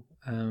simple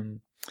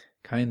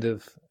kind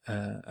of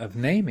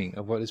naming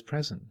of what is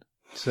present.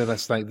 So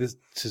that's like this.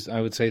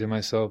 I would say to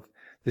myself,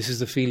 this is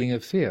the feeling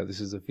of fear. This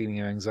is the feeling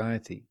of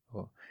anxiety.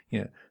 Or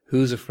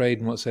who's afraid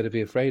and what's there to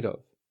be afraid of?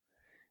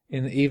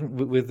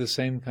 Even with the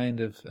same kind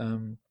of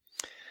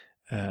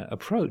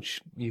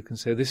approach, you can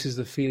say this is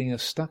the feeling of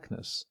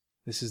stuckness.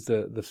 This is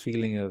the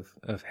feeling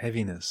of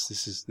heaviness.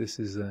 This is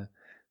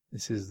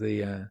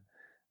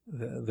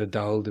the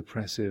dull,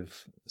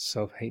 depressive,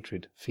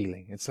 self-hatred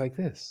feeling. It's like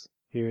this.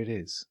 Here it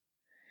is.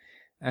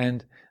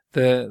 And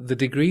the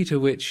degree to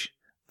which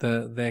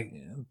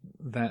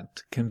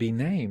that can be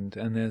named,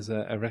 and there's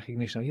a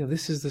recognition of,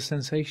 this is the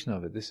sensation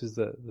of it. This is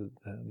the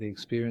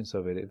experience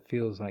of it. It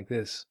feels like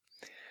this.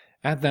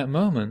 At that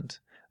moment,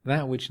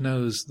 that which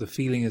knows the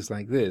feeling is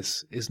like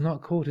this is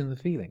not caught in the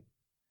feeling.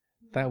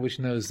 That which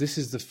knows this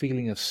is the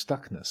feeling of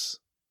stuckness,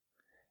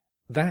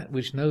 that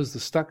which knows the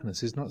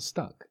stuckness is not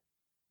stuck.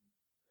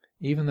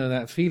 Even though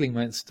that feeling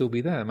might still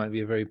be there, it might be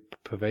a very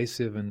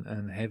pervasive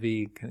and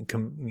heavy,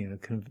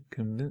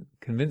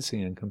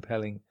 convincing and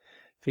compelling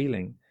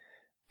feeling.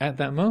 At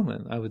that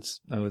moment, I would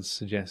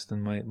suggest,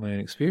 and my own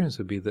experience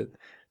would be that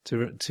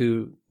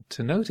to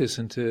notice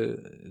and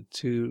to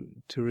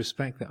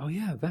respect that. Oh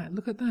yeah,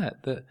 look at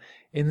that. That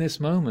in this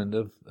moment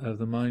of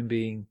the mind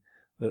being,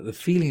 the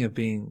feeling of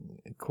being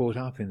caught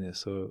up in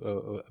this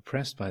or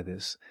oppressed by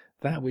this,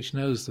 that which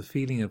knows the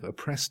feeling of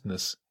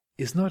oppressedness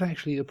is not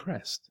actually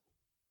oppressed.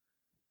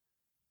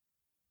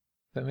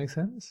 That makes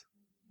sense?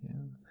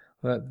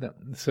 Yeah.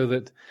 So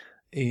that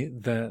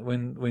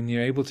when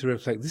you're able to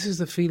reflect, this is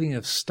the feeling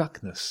of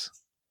stuckness,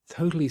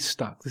 totally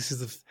stuck. This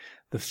is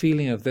the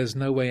feeling of there's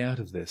no way out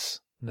of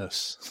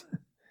this-ness.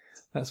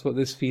 That's what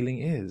this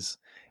feeling is.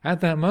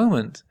 At that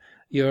moment,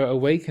 you're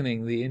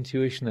awakening the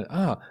intuition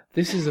that,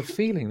 this is a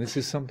feeling, this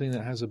is something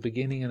that has a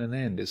beginning and an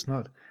end. It's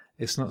not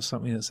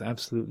something that's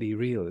absolutely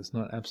real, it's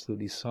not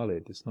absolutely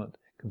solid, it's not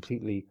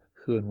completely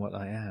who and what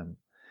I am.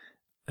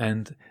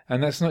 And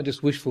that's not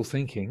just wishful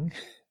thinking,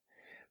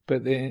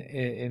 but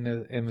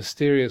in a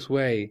mysterious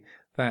way,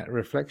 that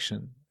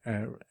reflection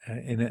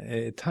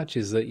it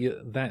touches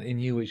that in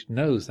you which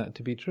knows that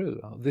to be true.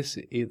 This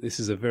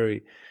is a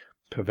very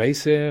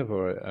pervasive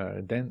or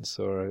a dense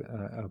or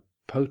a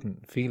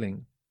potent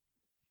feeling,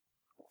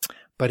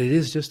 but it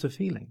is just a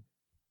feeling.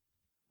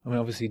 I mean,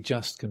 obviously,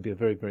 just can be a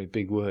very, very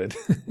big word,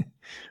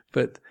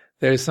 but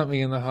there is something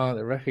in the heart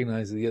that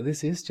recognizes,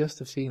 this is just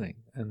a feeling,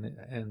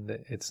 and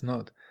it's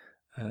not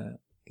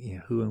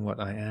who and what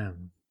I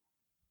am.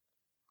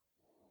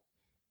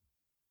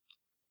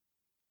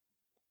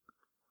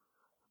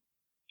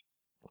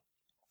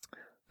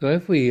 So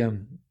if we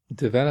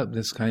develop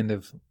this kind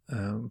of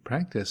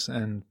practice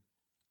and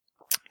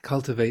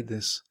cultivate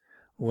this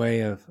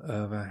way of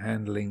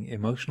handling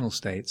emotional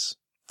states,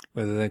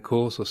 whether they're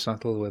coarse or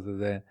subtle, whether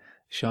they're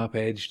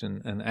sharp-edged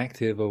and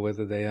active, or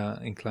whether they are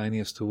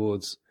inclining us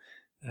towards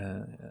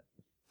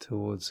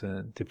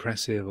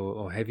depressive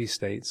or heavy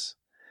states,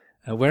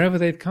 wherever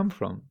they've come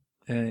from,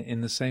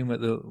 in the same way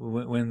that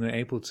when we're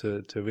able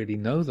to really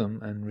know them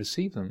and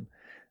receive them,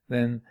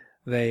 then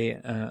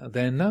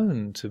they're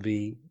known to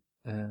be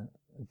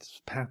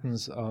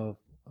patterns of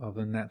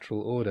a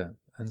natural order,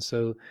 and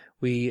so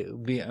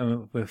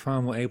we're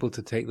far more able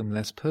to take them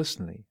less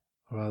personally,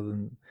 rather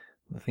than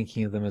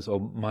thinking of them as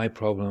my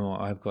problem, or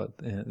I've got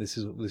this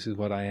is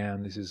what I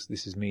am, this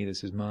is me,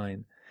 this is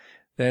mine.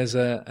 There's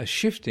a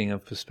shifting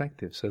of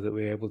perspective, so that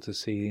we're able to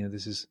see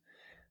this is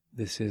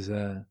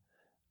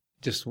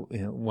just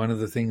one of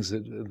the things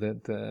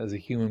that as a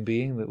human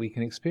being that we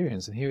can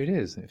experience, and here it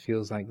is. It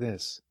feels like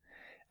this,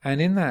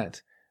 and in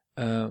that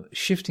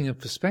shifting of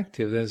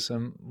perspective, there's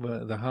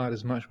the heart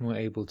is much more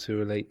able to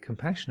relate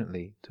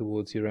compassionately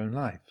towards your own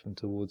life and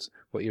towards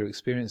what you're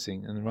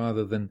experiencing, and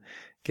rather than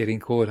getting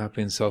caught up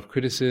in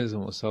self-criticism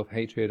or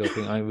self-hatred,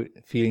 or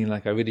feeling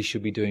like I really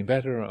should be doing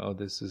better, or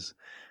this is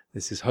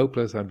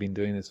hopeless, I've been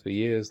doing this for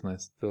years and I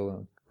still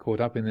am caught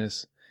up in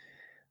this,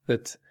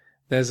 that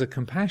there's a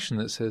compassion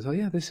that says, oh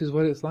yeah, this is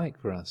what it's like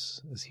for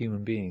us as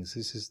human beings,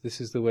 this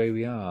is the way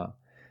we are,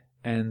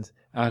 and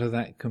out of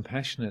that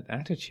compassionate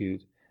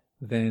attitude,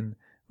 then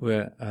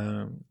we're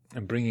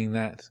bringing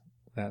that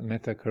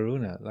metta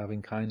karuna,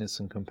 loving kindness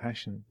and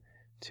compassion,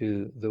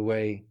 to the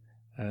way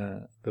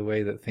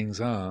that things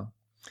are.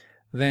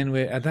 Then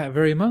we're at that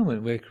very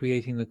moment we're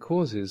creating the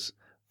causes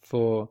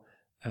for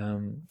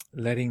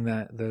letting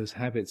those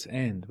habits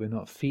end. We're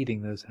not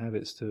feeding those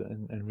habits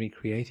and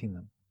recreating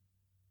them.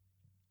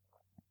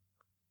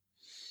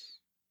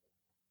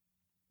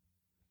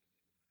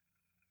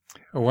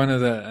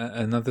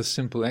 Another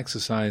simple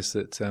exercise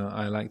that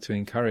I like to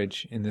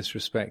encourage in this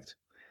respect,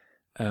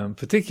 and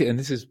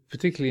this is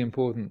particularly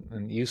important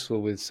and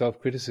useful with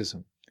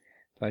self-criticism.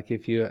 Like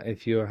if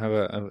you have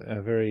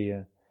a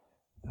very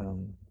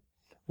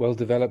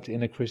well-developed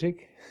inner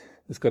critic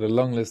that's got a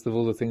long list of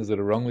all the things that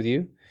are wrong with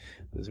you,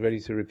 that's ready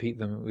to repeat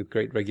them with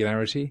great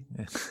regularity,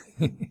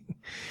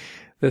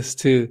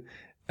 that's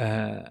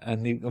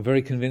and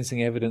very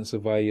convincing evidence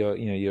of why you're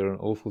an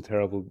awful,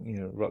 terrible,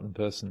 rotten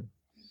person.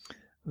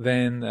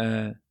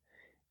 Then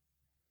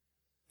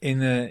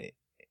in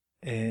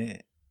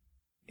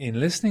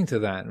listening to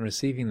that and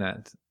receiving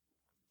that,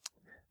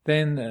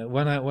 then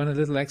one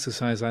little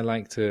exercise I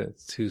like to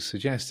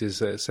suggest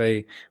is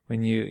say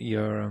when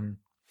you're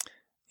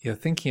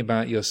thinking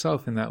about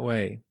yourself in that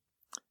way,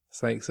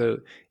 it's like,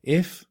 so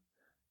if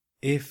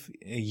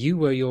you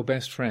were your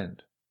best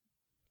friend,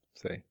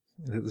 say,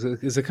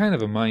 it's a kind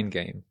of a mind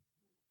game,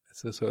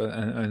 it's a sort of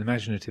an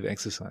imaginative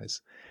exercise,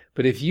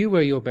 but if you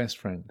were your best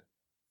friend,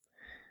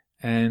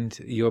 and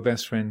your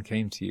best friend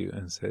came to you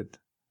and said,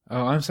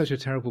 oh, I'm such a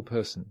terrible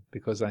person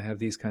because I have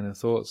these kind of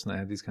thoughts and I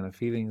have these kind of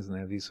feelings and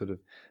I have these sort of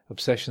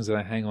obsessions that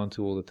I hang on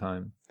to all the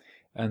time.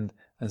 And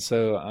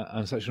so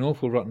I'm such an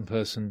awful, rotten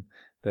person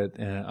that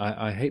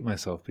I hate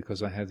myself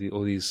because I have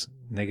all these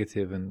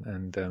negative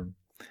and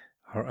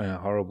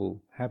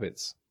horrible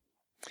habits.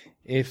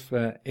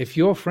 If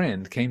your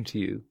friend came to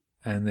you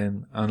and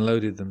then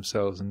unloaded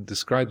themselves and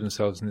described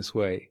themselves in this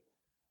way,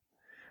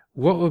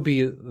 what would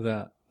be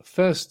the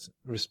first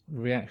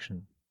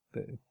reaction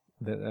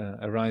that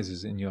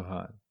arises in your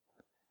heart?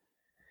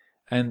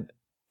 And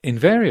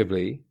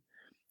invariably,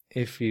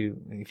 if you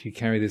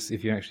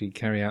actually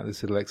carry out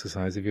this little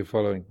exercise, if you're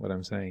following what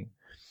I'm saying,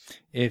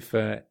 if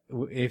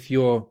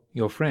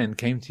your friend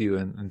came to you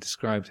and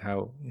described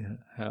how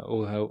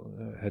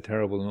her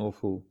terrible and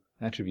awful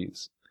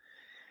attributes,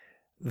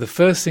 the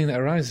first thing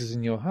that arises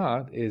in your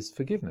heart is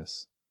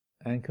forgiveness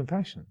and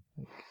compassion.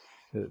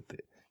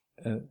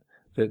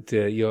 that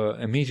you're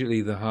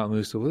immediately the heart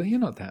moves to, well, you're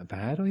not that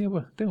bad, or yeah,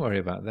 well, don't worry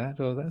about that,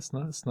 or that's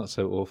not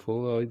so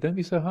awful, or don't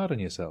be so hard on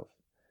yourself.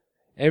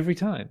 Every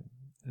time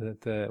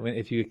that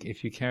if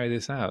you carry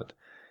this out,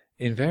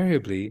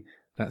 invariably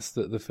that's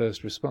the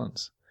first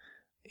response.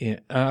 Yeah,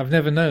 I've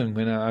never known,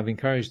 when I've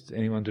encouraged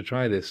anyone to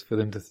try this, for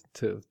them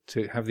to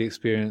have the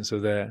experience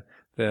of their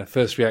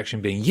first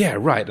reaction being, yeah,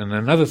 right, and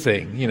another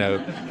thing,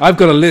 I've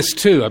got a list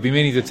too, I've been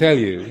meaning to tell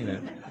you.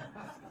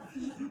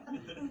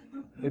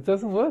 It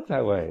doesn't work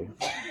that way.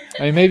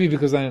 I mean, maybe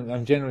because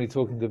I'm generally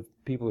talking to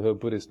people who are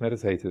Buddhist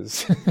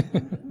meditators,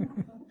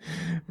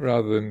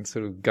 rather than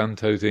sort of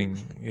gun-toting,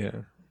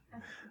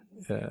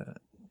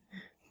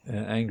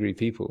 angry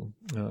people,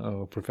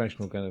 or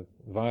professional kind of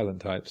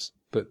violent types.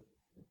 But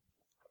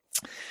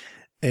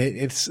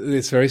it's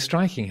very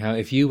striking how,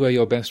 if you were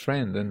your best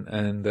friend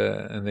and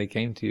they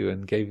came to you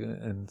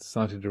and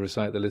started to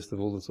recite the list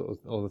of all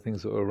the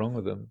things that were wrong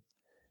with them,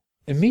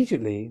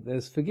 immediately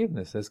there's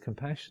forgiveness, there's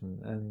compassion,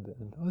 and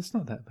oh, it's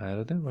not that bad,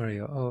 oh, don't worry,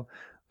 oh,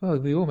 well,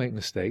 we all make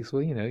mistakes,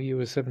 well, you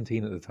were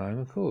 17 at the time,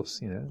 of course,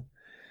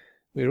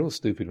 we're all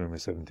stupid when we're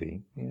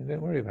 17,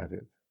 don't worry about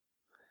it.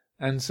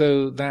 And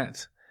so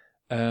that,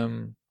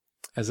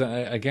 as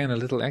again, a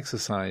little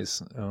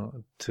exercise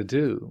to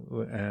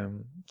do,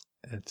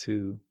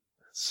 to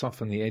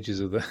soften the edges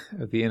of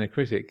the inner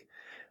critic,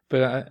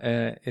 but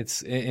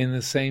it's in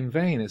the same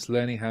vein, it's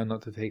learning how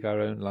not to take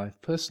our own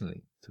life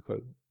personally, to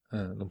quote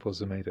Luang Por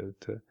Sumedho,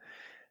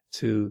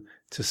 to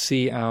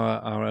see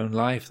our own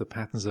life, the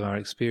patterns of our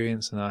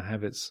experience and our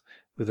habits,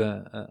 with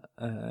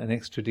an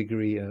extra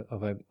degree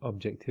of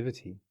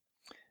objectivity.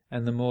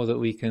 And the more that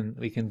we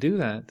can do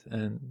that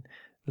and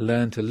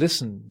learn to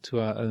listen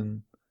to our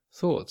own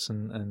thoughts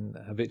and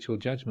habitual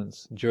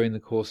judgments during the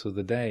course of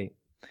the day,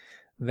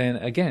 then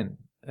again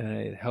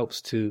it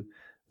helps to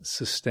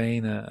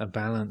sustain a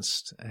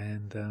balanced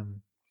and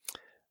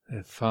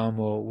a far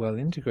more well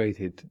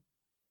integrated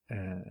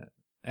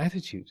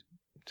attitude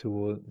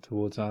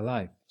towards our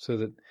life, so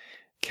that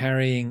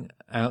carrying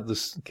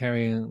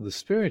the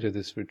spirit of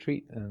this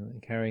retreat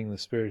and carrying the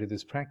spirit of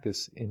this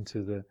practice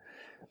into the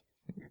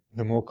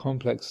more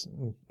complex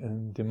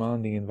and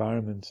demanding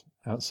environment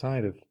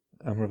outside of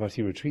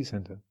Amaravati Retreat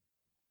Center.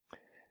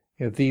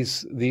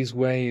 These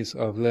ways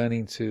of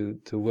learning to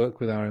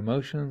work with our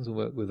emotions,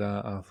 work with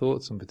our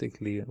thoughts, and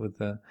particularly with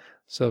the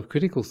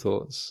self-critical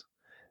thoughts,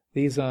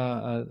 these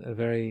are a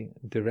very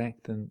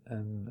direct and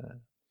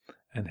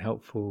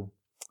helpful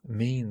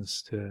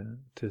means to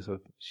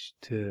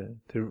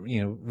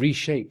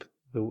reshape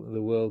the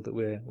world that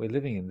we're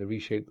living in, to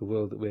reshape the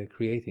world that we're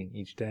creating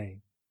each day.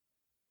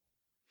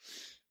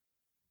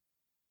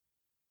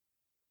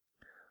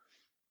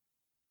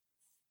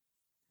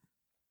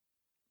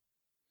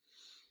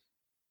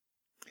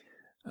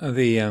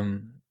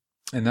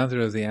 Another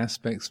of the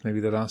aspects, maybe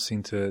the last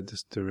thing to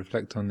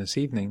reflect on this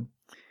evening,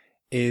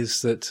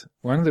 is that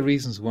one of the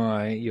reasons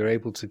why you're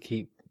able to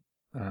keep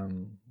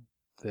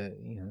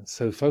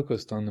so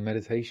focused on the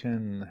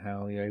meditation,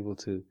 how you're able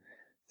to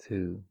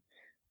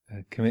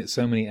commit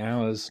so many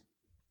hours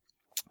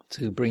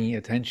to bringing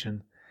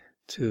attention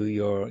to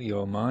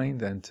your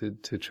mind and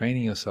to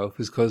training yourself,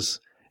 is because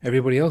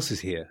everybody else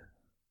is here,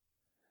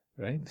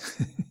 right?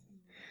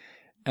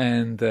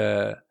 And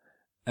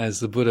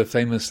as the Buddha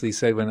famously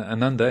said when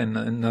Ananda, in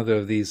another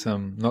of these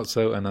not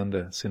so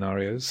Ananda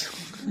scenarios,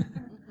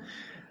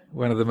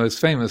 one of the most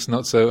famous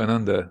not so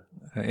Ananda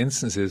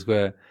instances,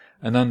 where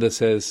Ananda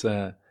says,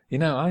 I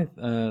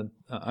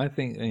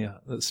think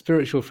that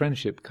spiritual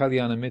friendship,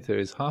 Kalyana Mitta,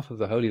 is half of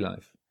the holy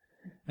life.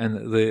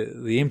 And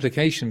the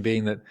implication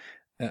being that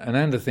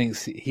Ananda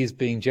thinks he's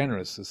being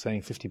generous, as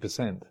saying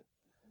 50%.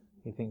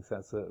 He thinks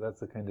that's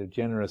a kind of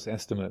generous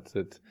estimate,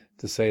 that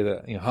to say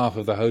that half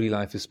of the holy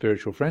life is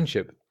spiritual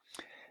friendship,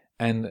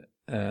 and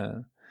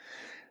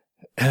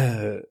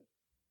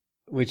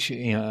which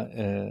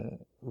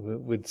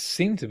would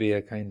seem to be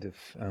a kind of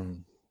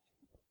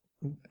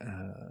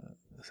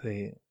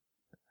say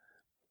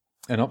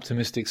an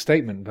optimistic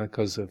statement,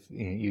 because of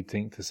you'd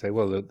think to say,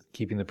 well,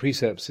 keeping the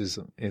precepts is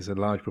a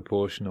large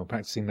proportion, or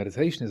practicing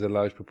meditation is a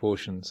large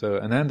proportion. So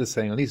Ananda's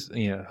saying at least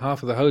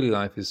half of the holy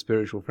life is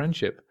spiritual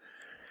friendship,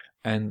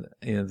 and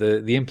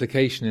the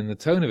implication in the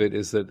tone of it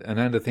is that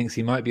Ananda thinks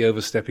he might be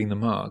overstepping the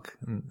mark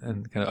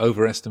and kind of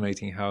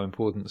overestimating how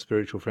important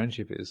spiritual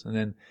friendship is. And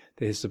then,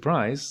 to his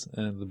surprise,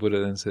 the Buddha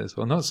then says,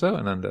 well, not so,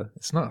 Ananda.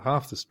 It's not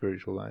half the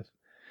spiritual life.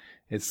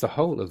 It's the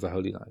whole of the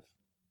holy life.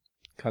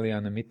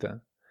 Kalyana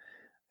Mitta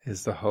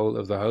is the whole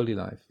of the holy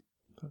life.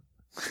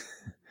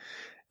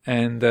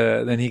 And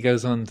then he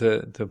goes on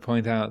to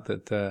point out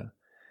that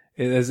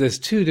there's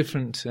two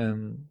different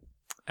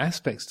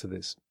aspects to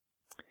this.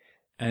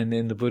 And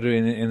in the Buddha,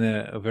 in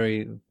a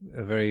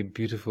very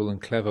beautiful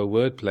and clever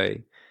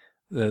wordplay,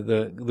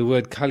 the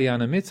word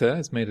Kalyana Mitta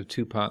is made of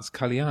two parts.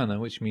 Kalyana,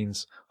 which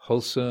means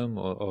wholesome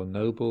or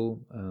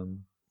noble,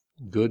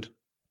 good,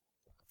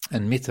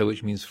 and Mitta,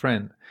 which means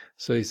friend.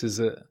 So he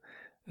says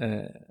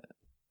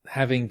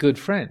having good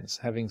friends,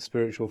 having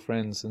spiritual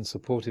friends and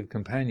supportive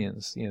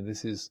companions,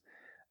 this is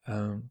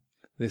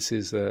this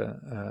is,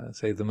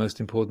 say, the most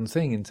important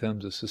thing in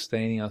terms of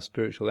sustaining our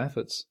spiritual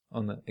efforts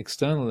on the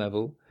external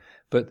level,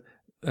 but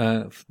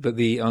on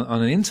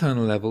an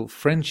internal level,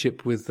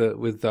 friendship with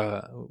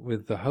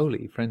the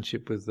holy,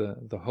 friendship with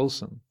the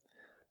wholesome.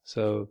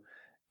 So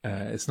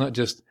it's not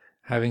just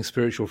having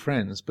spiritual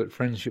friends, but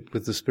friendship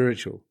with the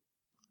spiritual.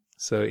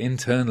 So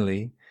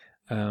internally,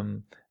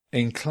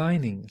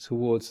 inclining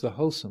towards the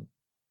wholesome.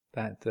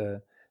 That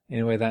in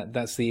a way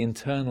that's the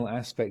internal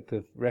aspect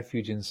of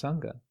refuge in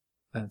Sangha.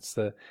 That's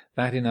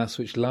that in us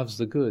which loves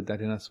the good,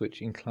 that in us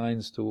which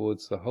inclines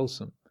towards the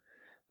wholesome.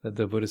 That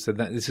the Buddha said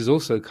that this is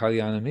also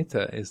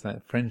Kalyanamitta, is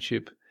that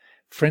friendship,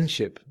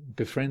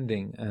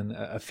 befriending, and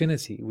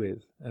affinity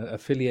with,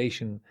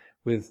 affiliation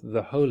with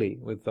the holy,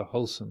 with the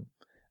wholesome,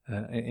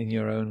 in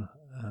your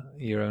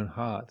own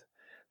heart.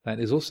 That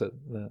is also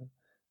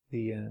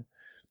the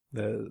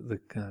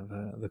kind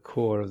of the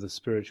core of the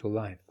spiritual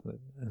life.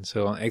 And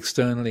so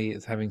externally,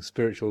 it's having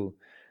spiritual,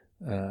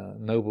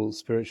 noble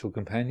spiritual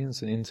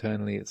companions, and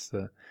internally, it's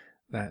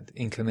that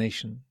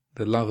inclination,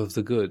 the love of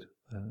the good.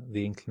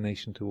 The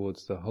inclination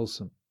towards the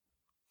wholesome.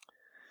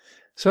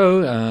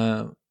 So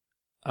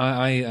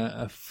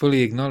I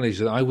fully acknowledge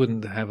that I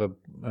wouldn't have a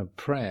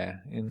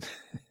prayer in,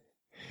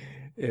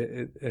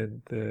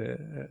 and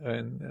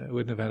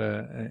wouldn't have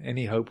had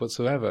any hope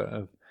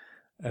whatsoever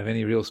of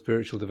any real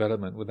spiritual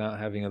development without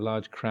having a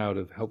large crowd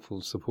of helpful,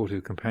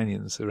 supportive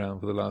companions around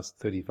for the last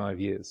 35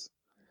 years.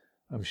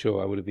 I'm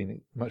sure I would have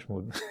been much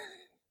more,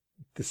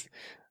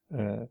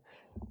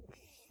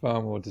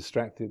 far more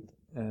distracted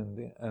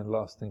and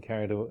lost and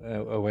carried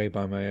away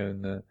by my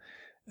own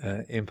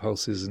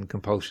impulses and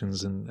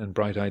compulsions and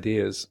bright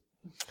ideas.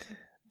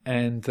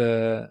 And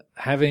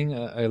having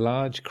a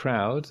large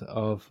crowd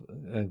of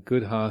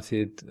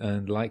good-hearted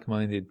and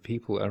like-minded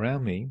people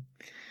around me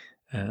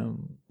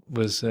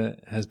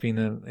has been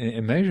an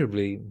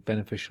immeasurably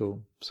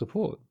beneficial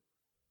support.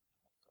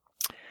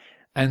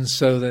 And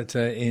so that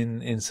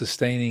in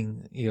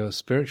sustaining your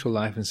spiritual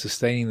life and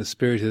sustaining the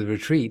spirit of the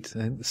retreat,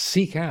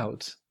 seek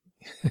out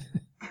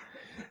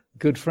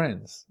good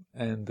friends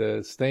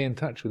and stay in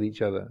touch with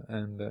each other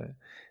and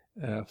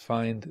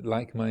find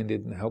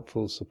like-minded and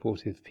helpful,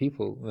 supportive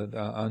people that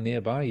are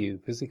nearby you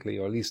physically,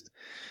 or at least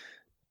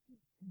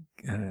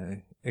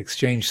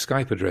exchange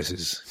Skype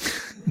addresses.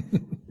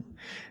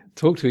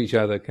 Talk to each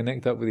other,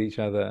 connect up with each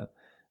other,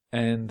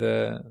 and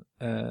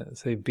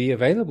say be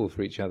available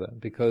for each other,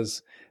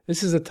 because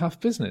this is a tough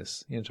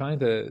business. You know, trying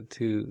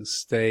to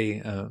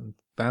stay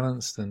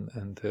balanced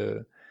and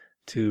to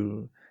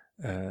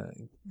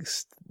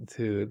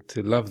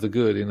love the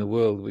good in a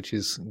world which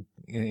is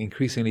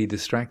increasingly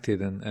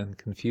distracted and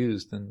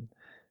confused and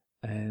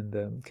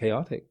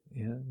chaotic.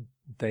 You know,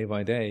 day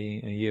by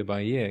day, year by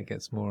year, it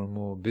gets more and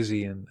more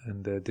busy and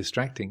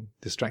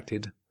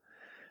distracted.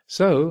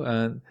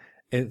 So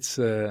it's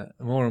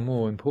more and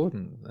more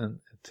important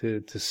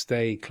to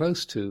stay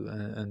close to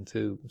and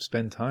to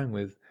spend time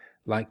with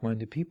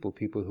like-minded people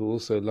who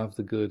also love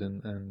the good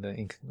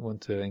and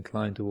want to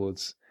incline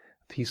towards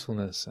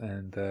peacefulness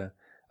and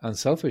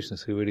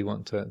unselfishness, who really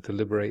want to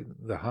liberate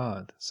the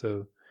heart.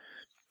 So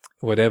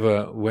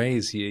whatever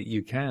ways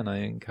you can,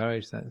 I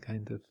encourage that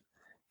kind of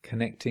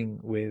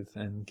connecting with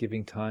and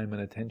giving time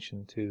and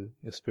attention to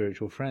your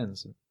spiritual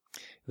friends.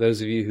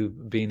 Those of you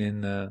who've been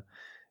in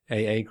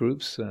AA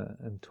groups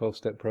and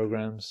 12-step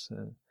programs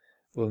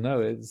will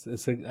know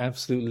it's an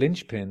absolute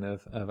linchpin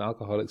of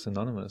Alcoholics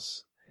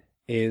Anonymous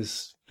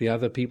is the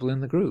other people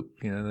in the group.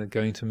 You know, they're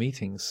going to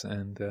meetings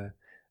and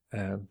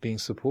being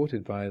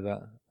supported by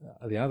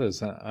the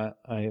others.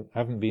 I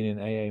haven't been in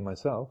AA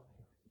myself,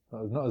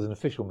 not as an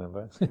official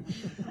member,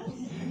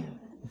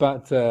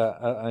 but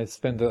I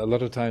spend a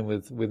lot of time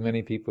with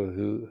many people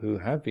who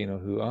have been or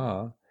who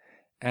are,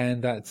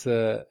 and that's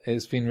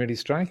it's been really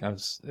striking. I'm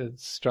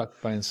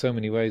struck by in so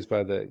many ways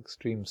by the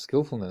extreme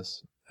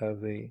skillfulness of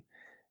the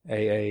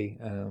AA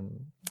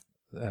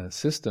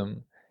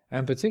system,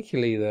 and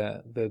particularly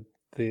the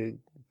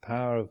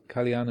power of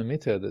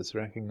Kalyanamitta that's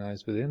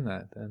recognized within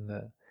that, and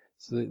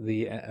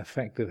the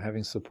effect of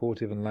having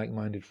supportive and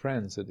like-minded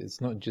friends. That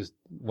it's not just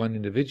one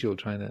individual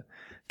trying to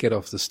get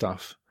off the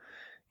stuff,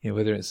 you know,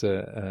 whether it's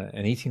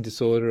an eating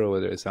disorder, or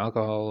whether it's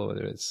alcohol, or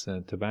whether it's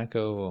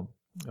tobacco,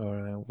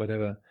 or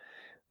whatever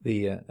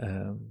the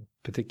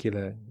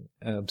particular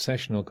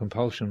obsession or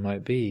compulsion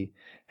might be.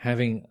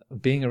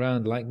 Being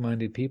around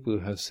like-minded people who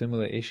have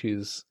similar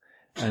issues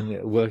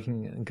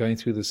and going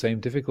through the same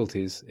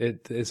difficulties,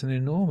 it's an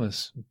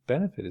enormous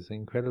benefit. It's an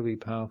incredibly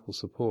powerful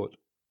support.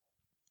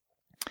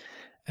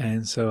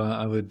 And so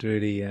I would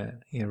really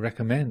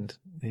recommend,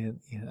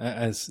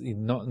 as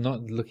not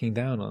looking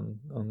down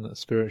on the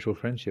spiritual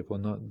friendship, or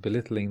not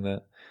belittling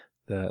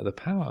the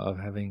power of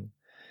having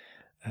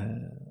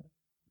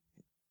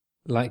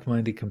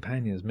like-minded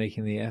companions,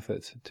 making the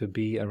effort to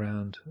be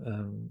around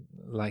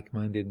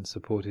like-minded and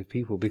supportive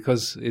people,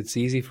 because it's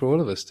easy for all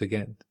of us to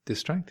get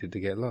distracted, to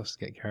get lost,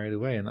 get carried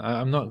away. And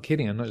I'm not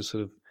kidding. I'm not just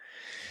sort of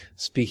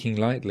speaking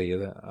lightly.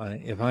 That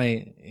if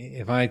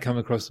I had come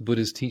across the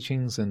Buddha's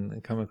teachings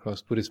and come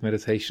across Buddhist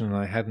meditation, and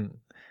I hadn't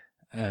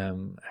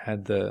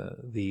had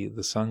the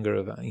sangha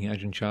of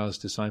Ajahn Chah's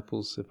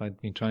disciples, if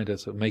I'd been trying to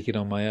sort of make it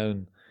on my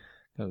own,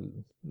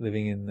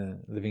 living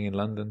in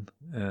London,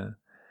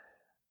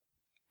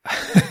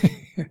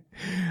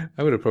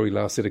 I would have probably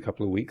lasted a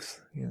couple of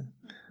weeks,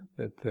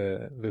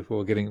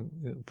 before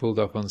getting pulled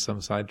off on some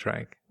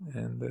sidetrack,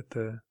 and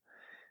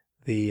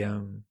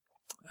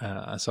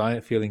so I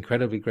feel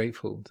incredibly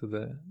grateful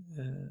to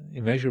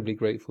immeasurably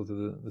grateful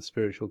to the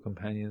spiritual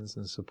companions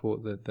and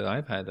support that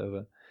I've had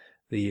over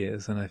the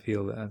years, and I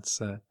feel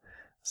that's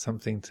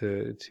something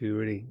to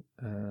really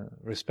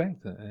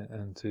respect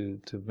and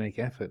to make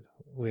effort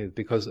with,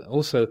 because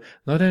also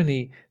not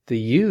only do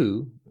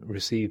you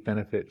receive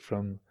benefit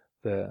from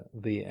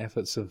the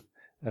efforts of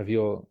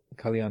your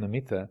Kalyana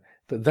Mitta,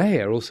 but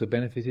they are also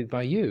benefited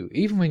by you,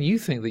 even when you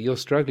think that you're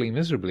struggling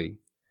miserably.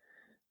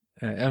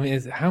 I mean,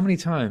 how many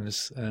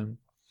times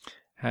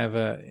have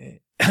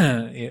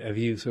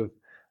you sort of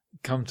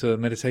come to a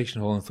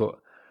meditation hall and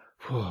thought,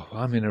 "Whoa,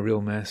 I'm in a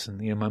real mess,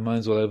 and my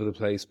mind's all over the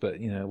place." But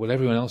well,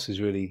 everyone else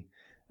is really.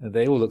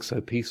 They all look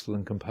so peaceful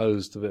and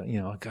composed. But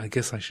I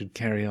guess I should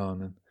carry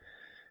on,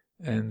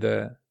 and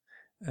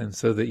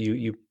so that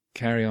you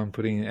carry on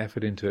putting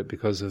effort into it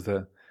because of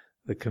the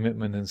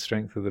commitment and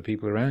strength of the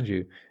people around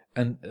you.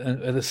 And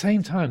at the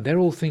same time, they're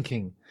all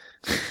thinking,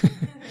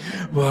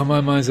 well, my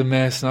mind's a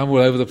mess and I'm all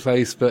over the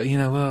place, but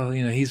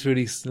he's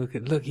really,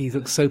 look, he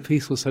looks so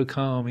peaceful, so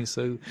calm, he's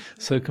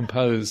so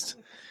composed.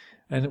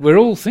 And we're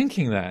all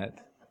thinking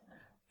that.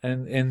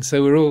 And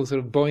so we're all sort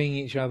of buoying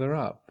each other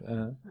up,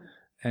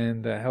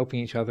 and helping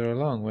each other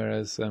along,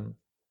 whereas, and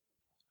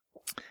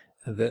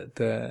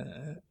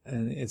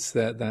it's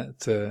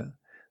that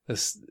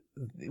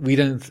we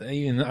don't.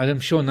 I'm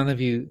sure none of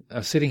you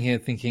are sitting here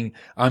thinking,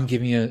 "I'm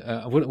giving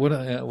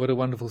what a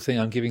wonderful thing!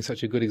 I'm giving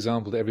such a good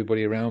example to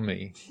everybody around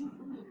me."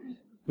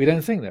 We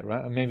don't think that,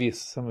 right? Maybe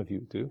some of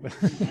you do.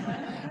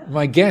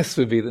 My guess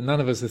would be that none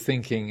of us are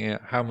thinking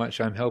how much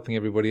I'm helping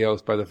everybody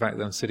else by the fact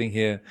that I'm sitting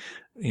here,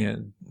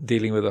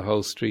 dealing with a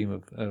whole stream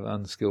of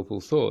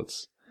unskillful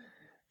thoughts.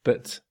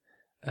 But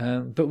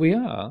we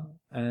are,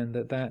 and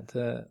that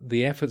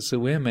the efforts that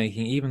we're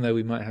making, even though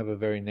we might have a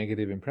very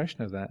negative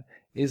impression of that,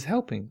 is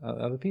helping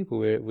other people.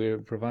 We're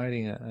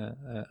providing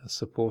a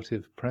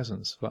supportive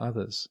presence for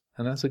others,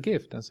 and that's a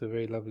gift. That's a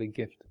very lovely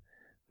gift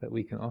that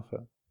we can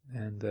offer,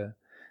 and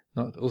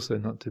not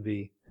to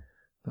be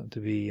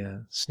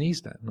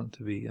sneezed at, not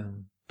to be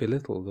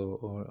belittled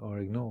or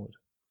ignored.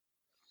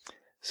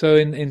 So,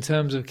 in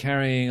terms of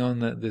carrying on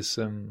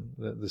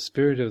the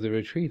spirit of the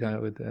retreat, I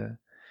would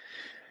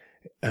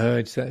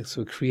urge that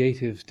sort of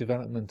creative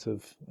development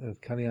of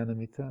Kalyana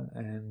Mitta,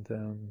 and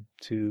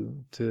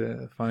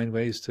to find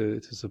ways to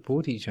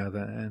support each other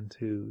and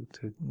to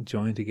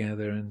join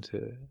together and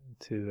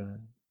to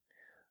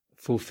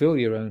fulfill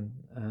your own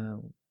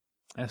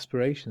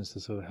aspirations, to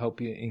sort of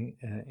help you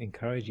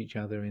encourage each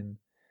other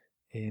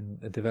in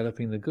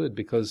developing the good,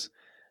 because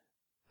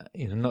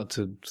not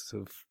to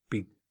sort of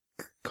be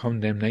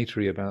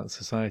condemnatory about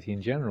society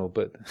in general,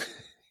 but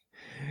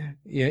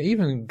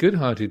even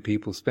good-hearted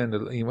people spend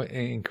an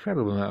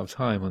incredible amount of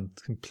time on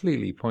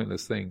completely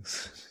pointless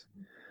things.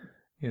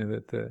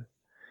 That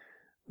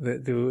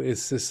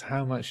it's just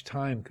how much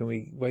time can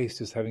we waste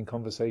just having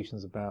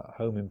conversations about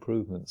home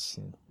improvements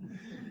and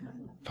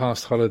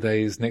past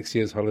holidays, next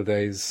year's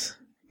holidays,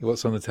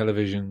 what's on the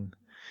television,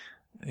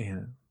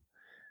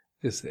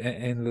 just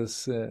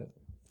endless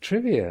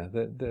trivia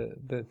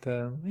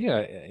that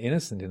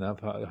innocent enough,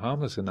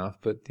 harmless enough,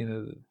 but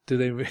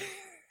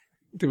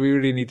do we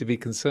really need to be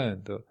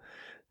concerned, or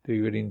do we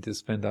really need to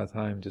spend our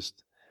time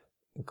just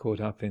caught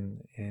up in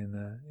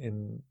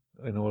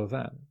all of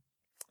that?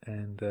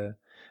 And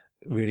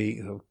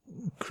really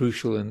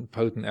crucial and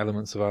potent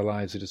elements of our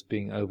lives are just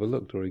being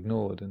overlooked or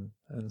ignored,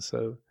 and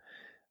so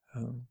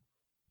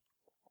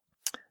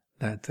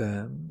that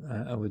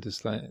I would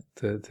just like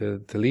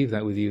to leave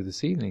that with you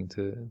this evening,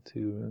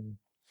 to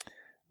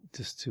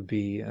just to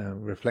be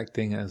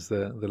reflecting as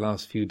the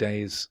last few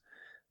days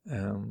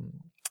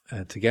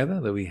together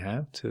that we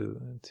have,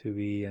 to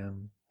be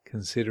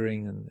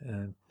considering,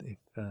 and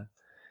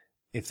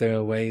if there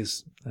are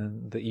ways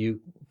that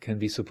you can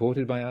be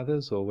supported by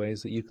others, or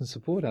ways that you can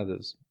support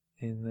others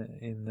in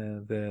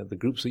the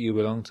groups that you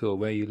belong to, or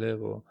where you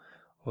live, or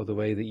the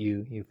way that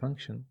you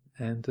function,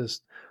 and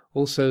just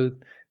also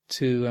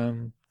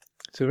to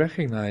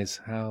recognize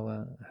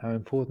how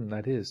important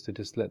that is, to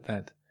just let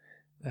that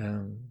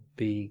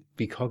be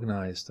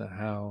cognized,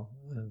 how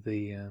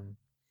the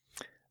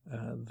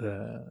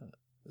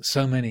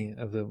so many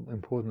of the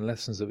important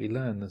lessons that we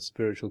learn, the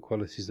spiritual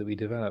qualities that we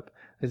develop,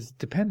 has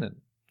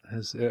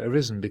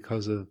arisen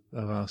because of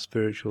our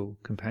spiritual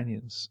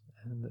companions,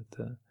 and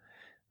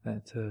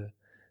that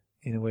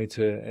in a way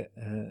to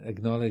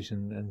acknowledge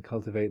and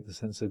cultivate the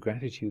sense of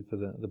gratitude for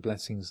the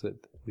blessings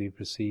that we've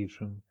received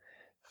from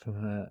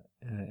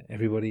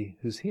everybody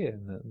who's here,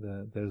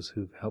 and those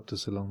who've helped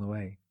us along the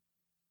way.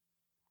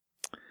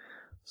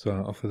 So I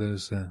offer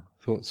those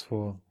thoughts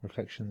for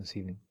reflection this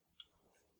evening.